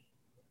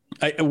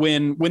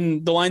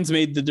 when the Lions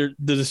made the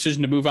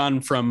decision to move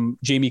on from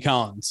Jamie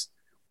Collins,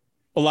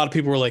 a lot of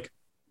people were like,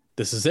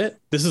 this is it.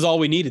 This is all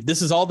we needed.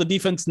 This is all the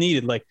defense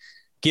needed. Like,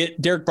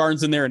 get Derek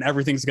Barnes in there and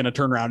everything's going to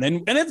turn around.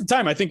 And at the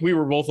time, I think we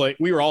were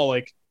all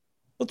like,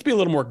 let's be a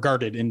little more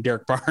guarded in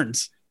Derek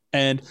Barnes.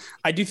 And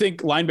I do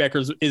think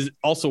linebackers is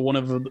also one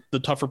of the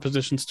tougher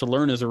positions to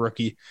learn as a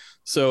rookie.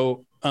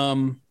 So,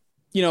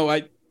 you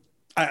know,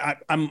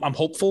 I'm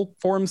hopeful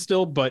for him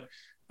still, but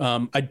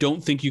I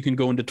don't think you can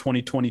go into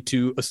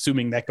 2022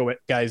 assuming that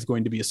guy is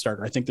going to be a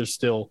starter. I think there's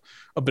still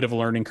a bit of a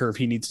learning curve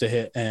he needs to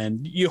hit,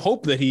 and you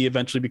hope that he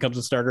eventually becomes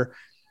a starter.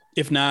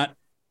 If not,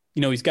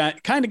 you know, he's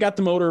got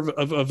the motor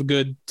of a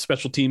good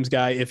special teams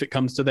guy if it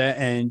comes to that,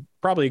 and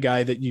probably a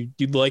guy that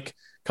you'd like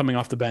coming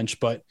off the bench.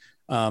 But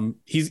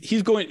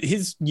he's going,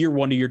 his year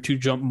 1 to year 2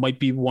 jump might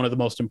be one of the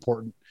most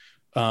important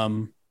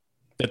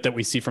that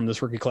we see from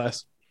this rookie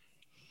class.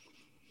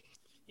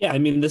 Yeah, I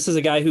mean, this is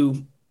a guy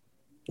who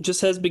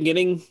just has been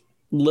getting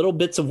little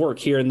bits of work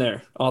here and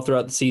there all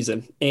throughout the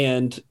season.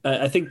 And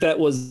I think that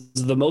was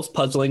the most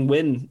puzzling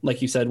when,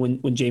 like you said,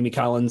 when Jamie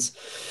Collins,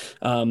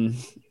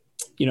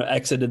 you know,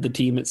 exited the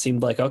team, it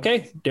seemed like,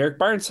 okay, Derek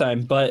Barnes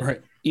time. But,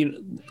 right,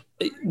 you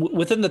know,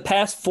 within the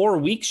past 4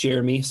 weeks,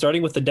 Jeremy,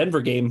 starting with the Denver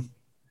game,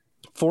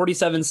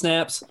 47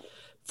 snaps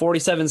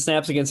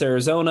against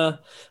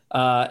Arizona,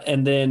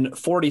 and then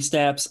 40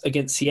 snaps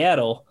against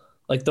Seattle.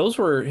 Like, those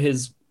were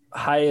his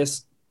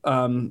highest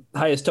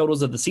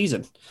totals of the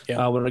season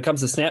when it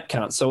comes to snap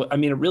count. So, I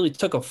mean, it really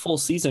took a full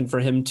season for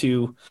him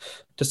to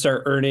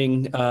start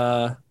earning,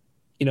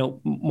 you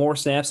know, more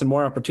snaps and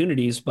more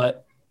opportunities.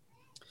 But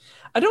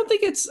I don't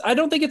think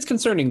it's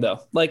concerning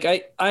though.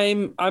 Like,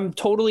 I'm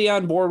totally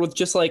on board with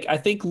just like, I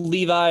think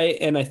Levi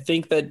and I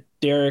think that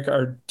Derek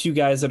are two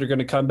guys that are going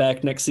to come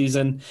back next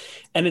season.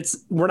 And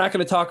we're not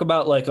going to talk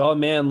about like, oh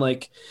man,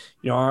 like,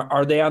 you know,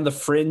 are they on the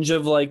fringe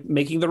of like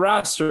making the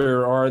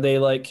roster, or are they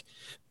like,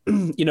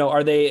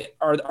 are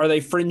they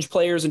fringe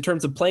players in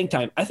terms of playing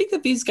time? I think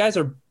that these guys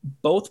are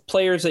both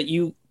players that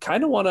you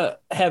kind of want to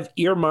have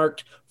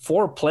earmarked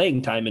for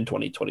playing time in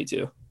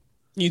 2022.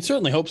 You'd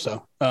certainly hope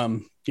so.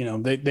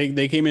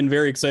 They came in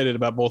very excited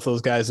about both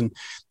those guys. And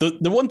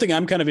the one thing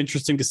I'm kind of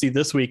interesting to see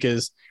this week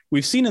is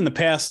we've seen in the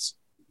past,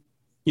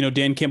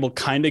 Dan Campbell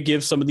kind of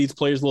gives some of these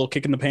players a little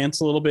kick in the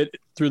pants a little bit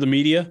through the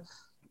media.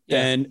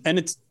 Yeah. And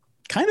it's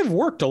kind of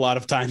worked a lot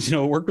of times, it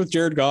worked with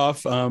Jared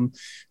Goff.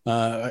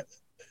 I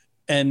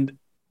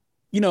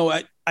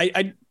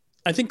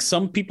think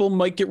some people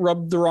might get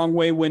rubbed the wrong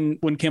way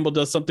when Campbell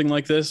does something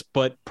like this,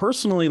 but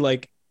personally,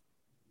 like,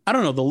 I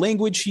don't know, the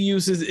language he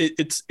uses,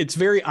 it's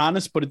very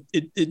honest, but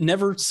it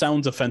never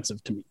sounds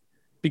offensive to me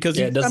because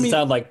it doesn't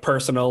sound like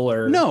personal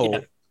or no. Yeah.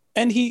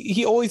 And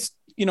he always,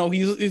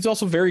 he's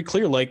also very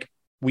clear. Like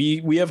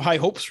we have high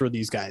hopes for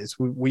these guys.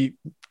 We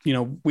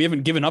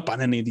haven't given up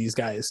on any of these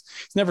guys.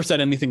 He's never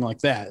said anything like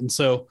that. And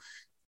so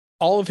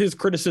all of his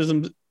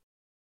criticisms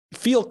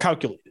feel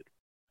calculated,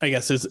 I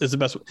guess is the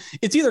best way.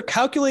 It's either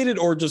calculated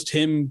or just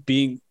him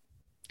being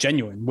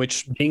genuine,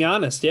 which being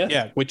honest.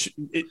 Which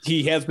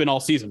he has been all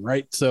season.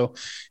 Right. So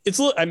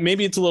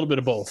maybe it's a little bit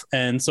of both.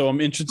 And so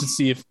I'm interested to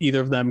see if either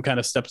of them kind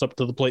of steps up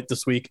to the plate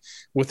this week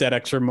with that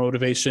extra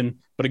motivation.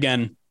 But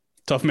again,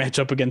 tough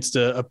matchup against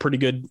a pretty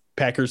good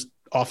Packers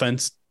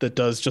offense that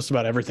does just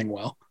about everything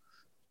well.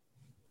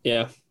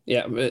 Yeah.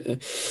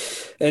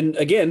 And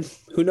again,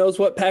 who knows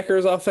what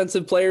Packers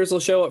offensive players will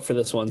show up for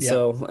this one. Yeah.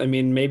 So, I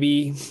mean,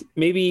 maybe,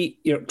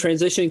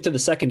 transitioning to the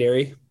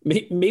secondary,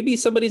 maybe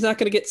somebody's not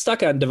going to get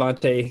stuck on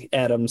Devontae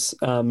Adams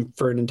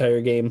for an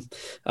entire game.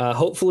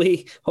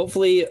 Hopefully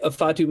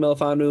Fatu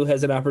Melifonwu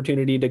has an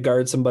opportunity to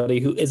guard somebody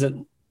who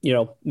isn't,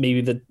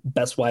 maybe the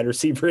best wide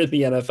receiver in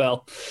the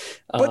NFL.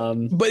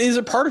 But is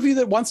there part of you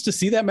that wants to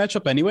see that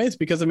matchup anyways?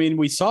 Because I mean,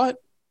 we saw it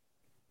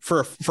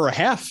for a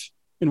half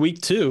in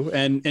week 2.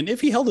 And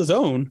if he held his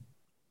own,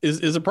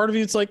 is a part of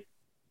you, it's like,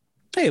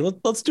 hey,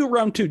 let's do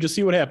round 2, just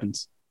see what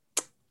happens.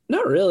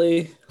 Not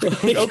really.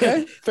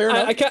 Okay, fair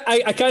enough.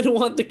 I kind of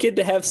want the kid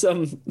to have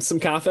some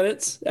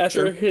confidence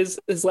after his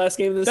last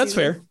game of the That's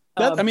season.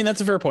 That's fair.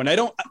 That's a fair point. I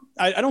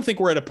don't think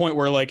we're at a point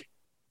where like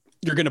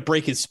you're going to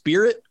break his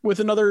spirit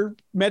with another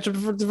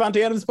matchup for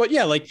Devontae Adams, but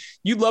yeah, like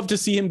you'd love to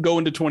see him go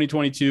into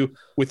 2022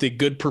 with a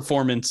good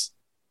performance,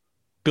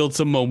 build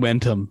some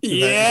momentum.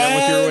 Is that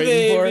what you're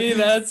waiting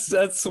for?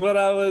 That's what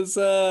I was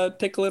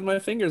tickling my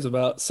fingers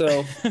about.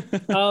 So,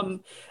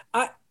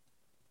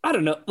 I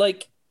don't know.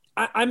 Like,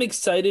 I'm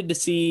excited to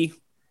see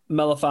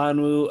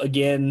Melifonwu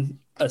again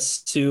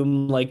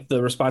assume like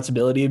the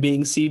responsibility of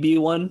being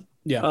CB1.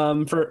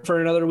 Yeah.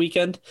 For another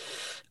weekend.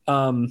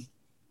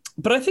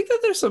 But I think that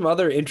there's some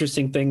other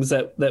interesting things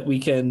that we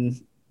can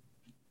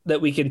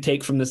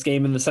take from this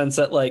game in the sense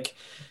that like,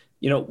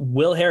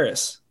 Will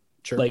Harris,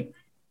 like,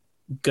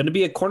 going to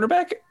be a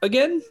cornerback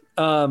again,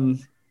 going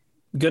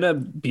to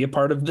be a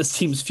part of this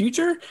team's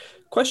future?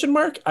 Question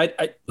mark.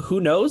 I who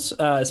knows?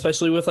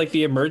 Especially with like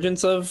the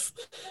emergence of,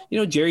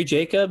 Jerry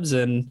Jacobs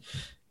and,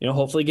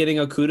 hopefully getting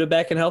Okudah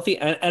back and healthy.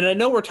 And I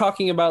know we're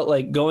talking about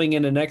like going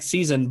into next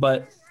season,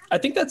 but I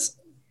think that's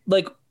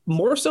like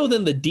more so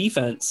than the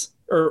defense,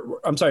 or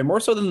I'm sorry, more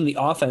so than the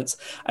offense.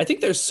 I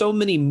think there's so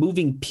many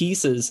moving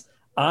pieces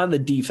on the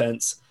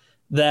defense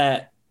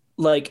that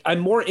like I'm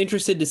more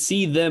interested to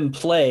see them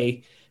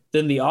play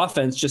than the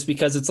offense, just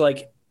because it's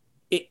like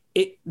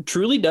it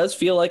truly does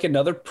feel like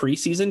another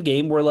preseason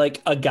game where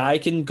like a guy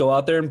can go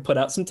out there and put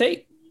out some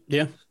tape.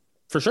 Yeah,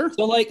 for sure.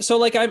 So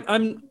like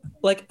I'm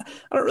like,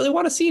 I don't really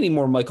want to see any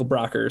more Michael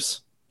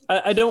Brockers.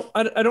 I don't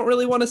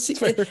really want to see.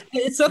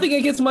 It's nothing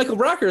against Michael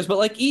Brockers, but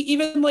like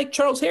even like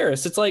Charles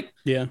Harris, it's like,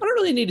 I don't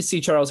really need to see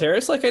Charles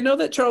Harris. Like I know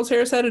that Charles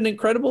Harris had an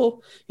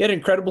incredible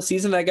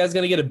season. That guy's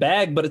going to get a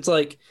bag, but it's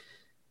like,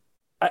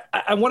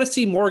 I want to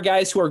see more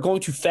guys who are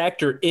going to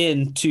factor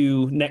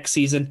into next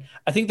season.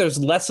 I think there's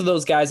less of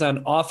those guys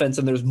on offense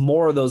and there's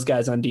more of those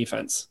guys on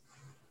defense.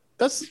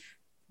 I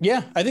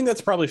think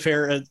that's probably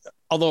fair.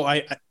 Although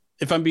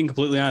if I'm being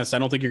completely honest, I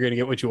don't think you're going to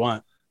get what you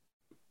want.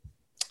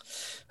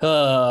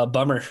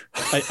 Bummer.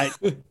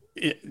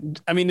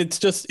 It's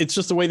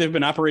just the way they've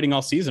been operating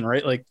all season,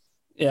 right? Like,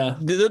 yeah,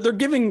 they're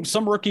giving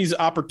some rookies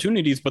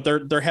opportunities, but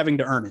they're having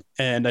to earn it.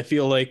 And I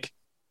feel like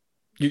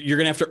you're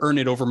going to have to earn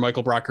it over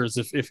Michael Brockers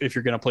if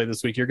you're going to play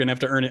this week. You're going to have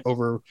to earn it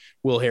over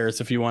Will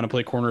Harris if you want to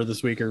play corner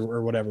this week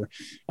or whatever.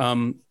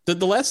 The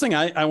last thing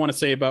I want to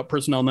say about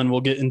personnel, and then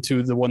we'll get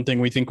into the one thing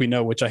we think we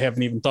know, which I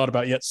haven't even thought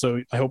about yet.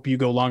 So I hope you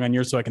go long on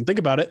yours so I can think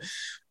about it.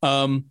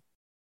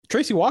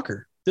 Tracy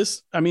Walker.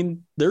 There's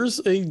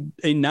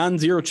a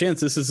non-zero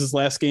chance this is his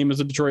last game as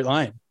a Detroit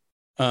Lion.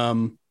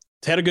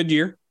 It's had a good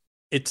year.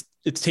 It's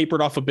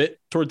tapered off a bit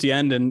towards the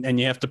end, and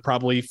you have to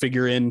probably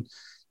figure in,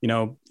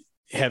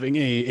 having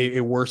a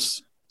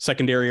worse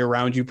secondary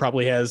around you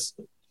probably has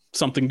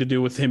something to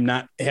do with him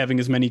not having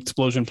as many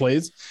explosion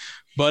plays.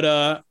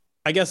 But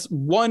I guess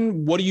what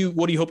do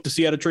you hope to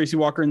see out of Tracy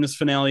Walker in this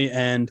finale?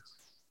 And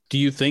do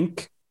you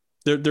think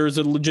there's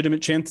a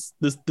legitimate chance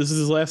this is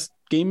his last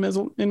game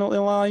in a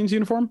Lions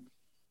uniform?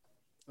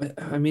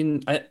 I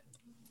mean,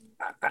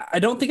 I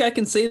don't think I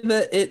can say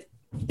that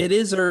it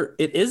is or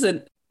it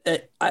isn't.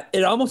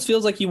 It almost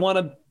feels like you want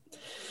to.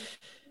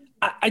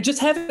 I just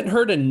haven't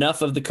heard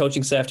enough of the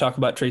coaching staff talk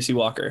about Tracy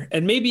Walker,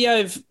 and maybe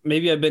I've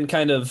been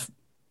kind of,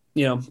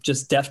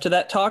 just deaf to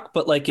that talk.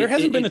 But like there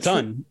hasn't been a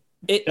ton.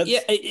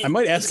 I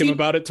might ask him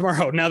about it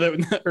tomorrow. Now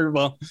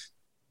that,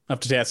 I have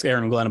to ask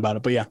Aaron and Glenn about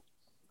it. But yeah.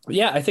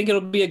 Yeah, I think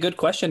it'll be a good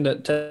question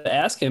to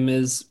ask him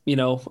is,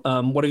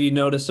 what have you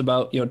noticed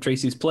about,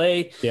 Tracy's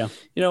play,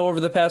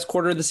 over the past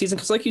quarter of the season?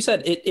 Because like you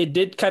said, it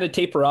did kind of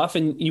taper off,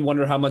 and you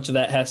wonder how much of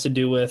that has to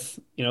do with,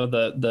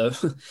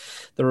 the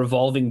the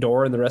revolving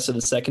door and the rest of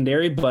the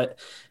secondary. But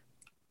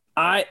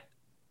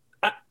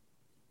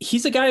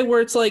he's a guy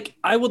where it's like,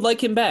 I would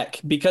like him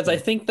back, because I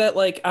think that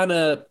like in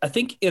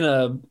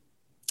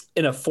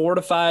a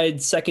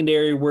fortified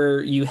secondary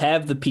where you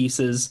have the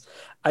pieces,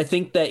 I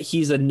think that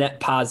he's a net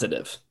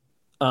positive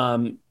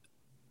in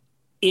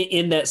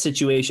that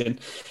situation.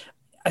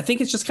 I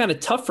think it's just kind of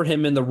tough for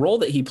him in the role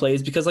that he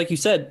plays, because like you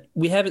said,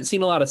 we haven't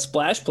seen a lot of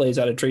splash plays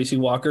out of Tracy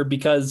Walker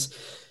because,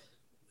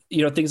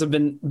 things have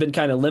been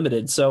kind of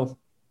limited. So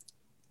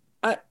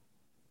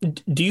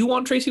do you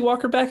want Tracy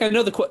Walker back? I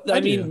know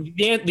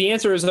the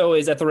answer is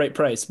always at the right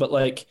price, but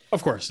like,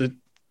 of course,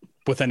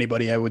 with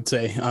anybody, I would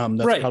say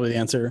that's right. Probably the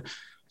answer.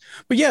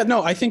 But yeah,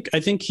 no, I think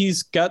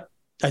he's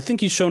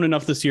shown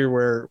enough this year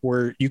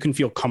where you can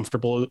feel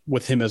comfortable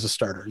with him as a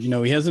starter. He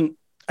hasn't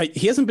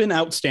been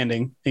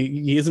outstanding.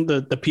 He isn't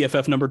the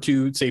PFF number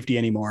 2 safety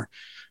anymore.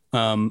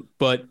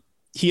 But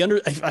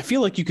I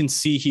feel like you can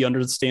see he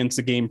understands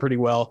the game pretty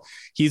well.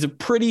 He's a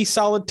pretty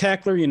solid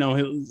tackler.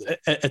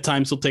 At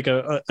times he'll take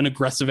an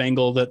aggressive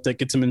angle that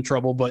gets him in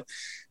trouble, but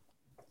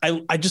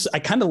I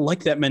kind of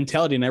like that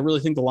mentality. And I really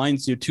think the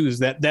Lions do too, is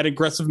that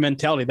aggressive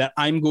mentality that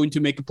I'm going to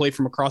make a play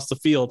from across the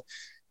field.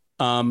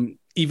 Even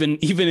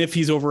if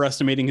he's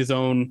overestimating his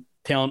own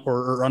talent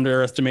or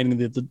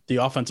underestimating the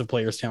offensive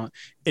player's talent,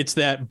 it's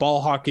that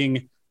ball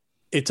hawking,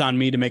 it's on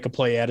me to make a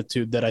play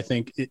attitude that I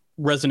think it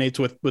resonates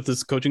with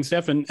his coaching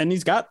staff. And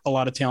he's got a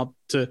lot of talent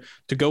to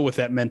go with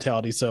that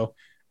mentality. So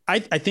I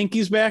think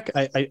he's back.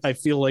 I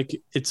feel like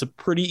it's a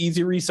pretty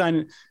easy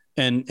re-sign,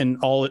 and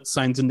all its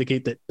signs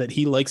indicate that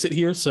he likes it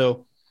here.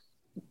 So,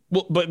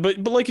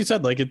 but like you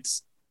said, like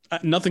it's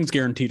nothing's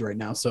guaranteed right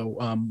now. So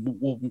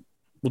we'll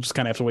just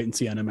kind of have to wait and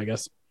see on him, I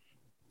guess.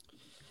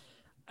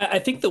 I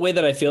think the way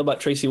that I feel about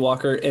Tracy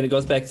Walker, and it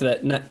goes back to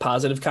that net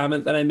positive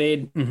comment that I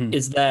made,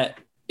 is that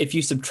if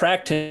you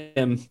subtract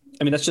him,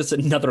 I mean, that's just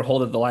another hole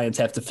that the Lions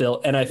have to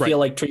fill. And I feel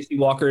like Tracy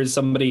Walker is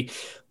somebody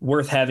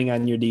worth having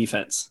on your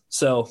defense.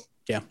 So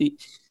yeah,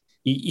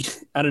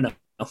 I don't know.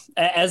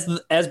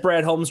 As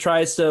Brad Holmes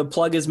tries to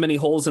plug as many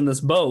holes in this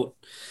boat,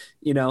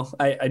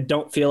 I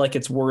don't feel like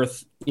it's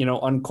worth,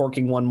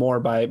 uncorking one more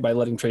by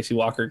letting Tracy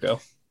Walker go.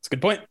 That's a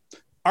good point.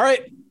 All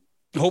right.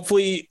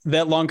 Hopefully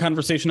that long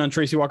conversation on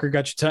Tracy Walker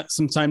got you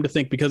some time to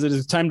think, because it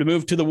is time to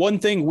move to the one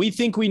thing we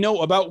think we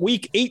know about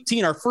Week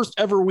 18, our first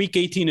ever Week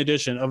 18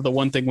 edition of the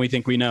One Thing We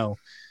Think We Know.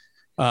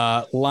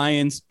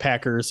 Lions,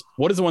 Packers.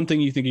 What is the one thing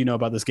you think you know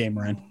about this game,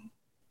 Ryan?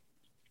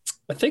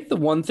 I think the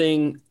one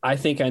thing I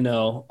think I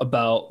know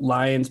about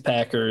Lions,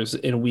 Packers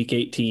in Week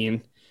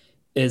 18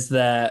 is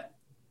that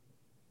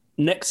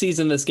next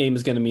season this game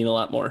is going to mean a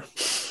lot more.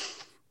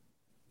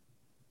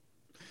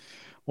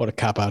 What a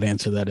cop-out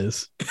answer that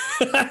is.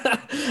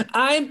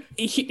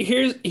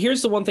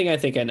 Here's the one thing I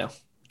think I know,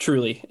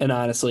 truly and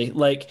honestly.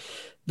 Like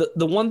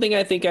the one thing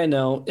I think I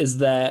know is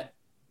that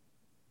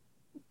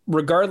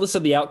regardless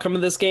of the outcome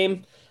of this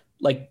game,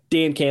 like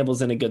Dan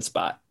Campbell's in a good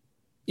spot.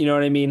 You know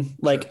what I mean?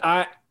 Like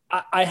sure.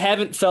 I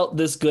haven't felt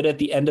this good at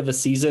the end of a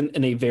season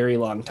in a very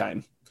long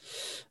time.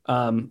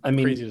 I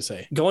mean, crazy to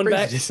say.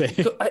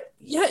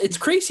 Yeah, it's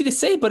crazy to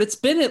say, but it's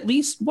been at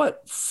least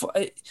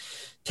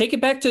take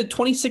it back to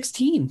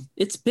 2016.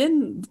 It's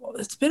been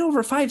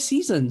over 5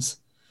 seasons,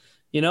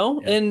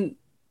 and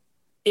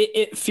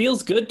it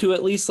feels good to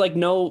at least like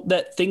know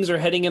that things are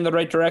heading in the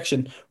right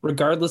direction,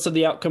 regardless of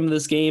the outcome of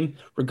this game,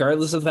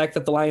 regardless of the fact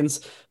that the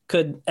Lions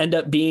could end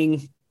up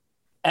being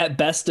at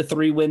best a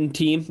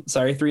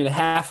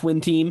 3.5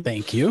 win team.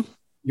 Thank you.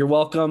 You're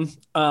welcome.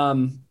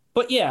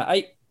 But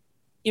yeah,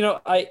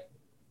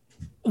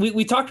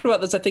 we talked about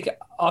this, I think,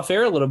 off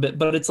air a little bit,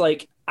 but it's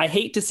like, I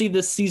hate to see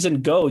this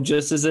season go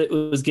just as it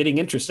was getting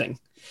interesting.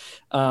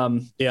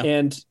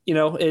 And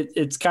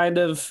it's kind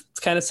of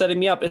setting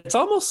me up. It's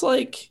almost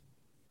like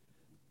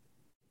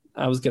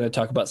I was going to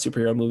talk about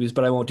superhero movies,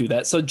 but I won't do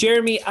that. So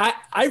Jeremy,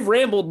 I've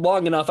rambled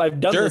long enough.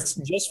 I've done this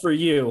just for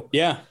you.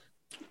 Yeah.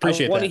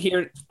 Appreciate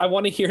that. I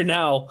want to hear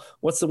now,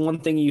 what's the one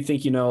thing you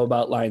think you know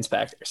about Lions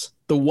Packers?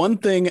 The one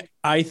thing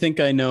I think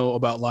I know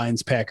about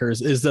Lions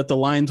Packers is that the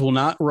Lions will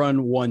not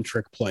run one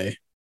trick play.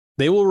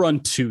 They will run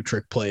 2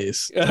 trick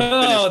plays.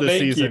 Oh,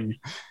 thank you.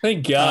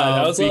 Thank God.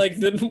 I was like,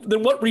 then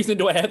what reason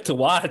do I have to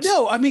watch?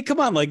 No, I mean, come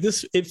on. Like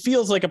this, it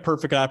feels like a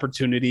perfect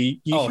opportunity.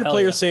 You hear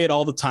players say it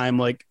all the time.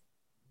 Like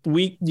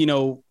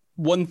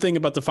one thing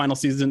about the final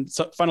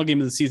game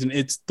of the season,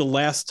 it's the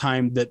last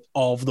time that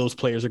all of those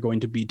players are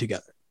going to be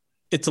together.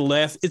 It's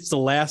the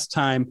last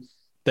time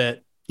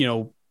that,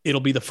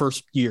 it'll be the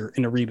first year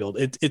in a rebuild.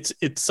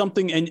 It's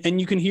something, and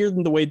you can hear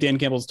the way Dan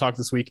Campbell's talked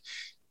this week.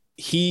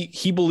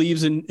 He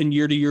believes in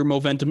year to year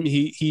momentum.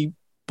 He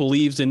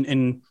believes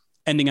in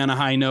ending on a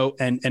high note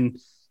and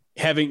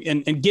having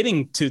and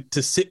getting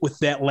to sit with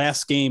that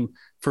last game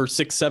for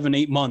 6, 7,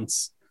 8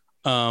 months.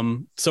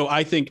 So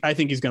I think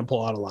he's going to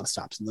pull out a lot of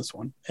stops in this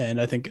one, and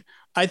I think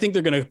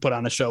they're going to put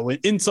on a show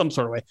in some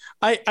sort of way.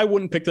 I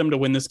wouldn't pick them to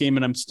win this game,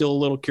 and I'm still a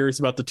little curious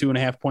about the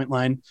 2.5 point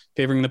line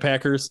favoring the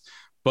Packers,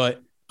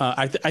 but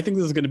I think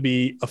this is going to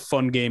be a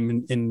fun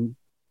game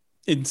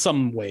in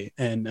some way,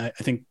 and I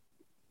think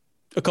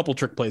a couple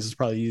trick plays is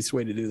probably the easiest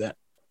way to do that.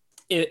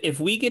 If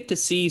we get to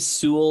see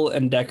Sewell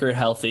and Decker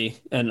healthy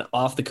and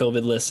off the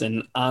COVID list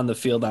and on the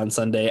field on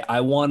Sunday,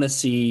 I want to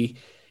see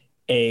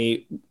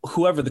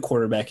whoever the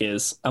quarterback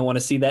is. I want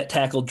to see that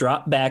tackle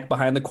drop back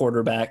behind the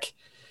quarterback.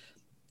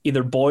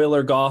 Either Boyle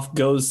or Goff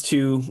goes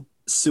to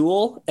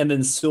Sewell, and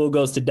then Sewell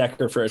goes to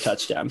Decker for a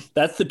touchdown.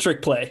 That's the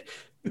trick play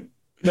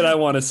that I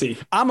want to see.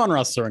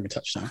 Amon-Ra throwing a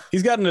touchdown.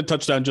 He's gotten a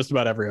touchdown just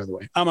about every other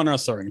way. Amon-Ra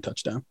throwing a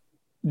touchdown.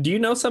 Do you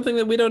know something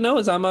that we don't know?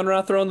 Is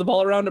Amon-Ra throwing the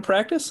ball around at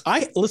practice?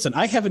 I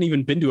haven't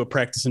even been to a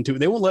practice in 2.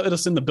 They won't let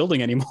us in the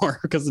building anymore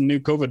because of the new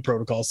COVID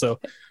protocol. So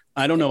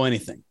I don't know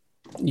anything.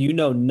 You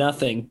know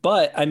nothing,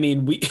 but I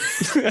mean,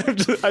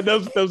 I know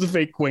that was a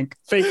fake wink,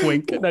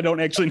 and I don't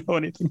actually know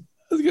anything.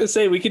 I was going to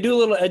say, we could do a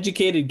little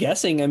educated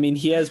guessing. I mean,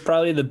 he has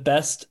probably the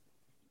best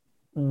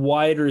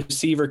wide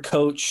receiver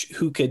coach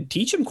who could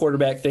teach him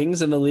quarterback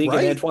things in the league, right?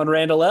 And Antoine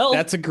Randall.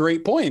 That's a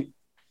great point.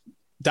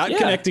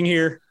 Connecting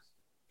here.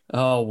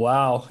 Oh,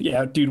 wow.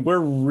 Yeah, dude, we're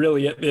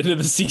really at the end of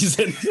the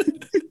season.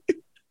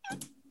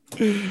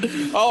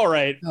 All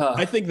right.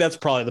 I think that's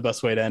probably the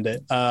best way to end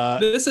it.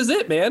 This is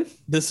it, man.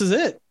 This is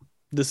it.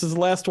 This is the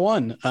last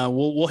one.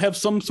 We'll have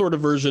some sort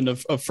of version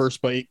of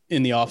First Byte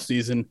in the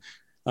offseason,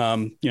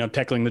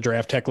 tackling the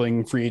draft,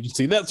 tackling free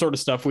agency, that sort of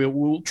stuff.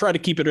 We'll try to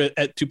keep it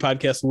at 2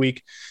 podcasts a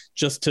week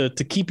just to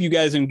keep you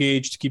guys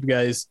engaged, to keep you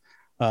guys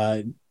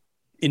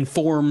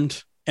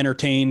informed,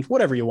 entertained,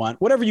 whatever you want.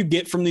 Whatever you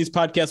get from these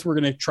podcasts, we're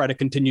going to try to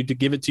continue to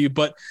give it to you.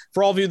 But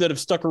for all of you that have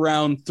stuck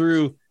around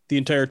through the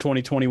entire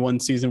 2021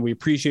 season, we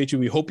appreciate you.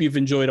 We hope you've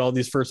enjoyed all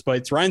these First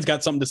Bytes. Ryan's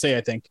got something to say,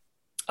 I think.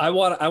 I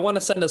want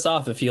to send us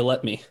off if you'll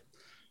let me.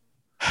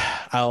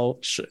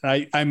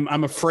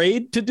 I'm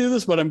afraid to do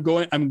this, but I'm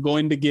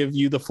going to give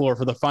you the floor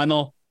for the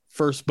final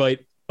First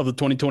Byte of the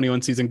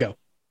 2021 season. Go.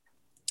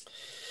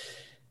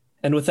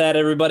 And with that,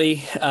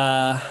 everybody,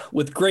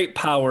 with great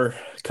power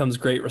comes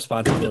great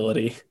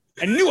responsibility.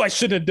 I knew I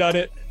should have done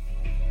it.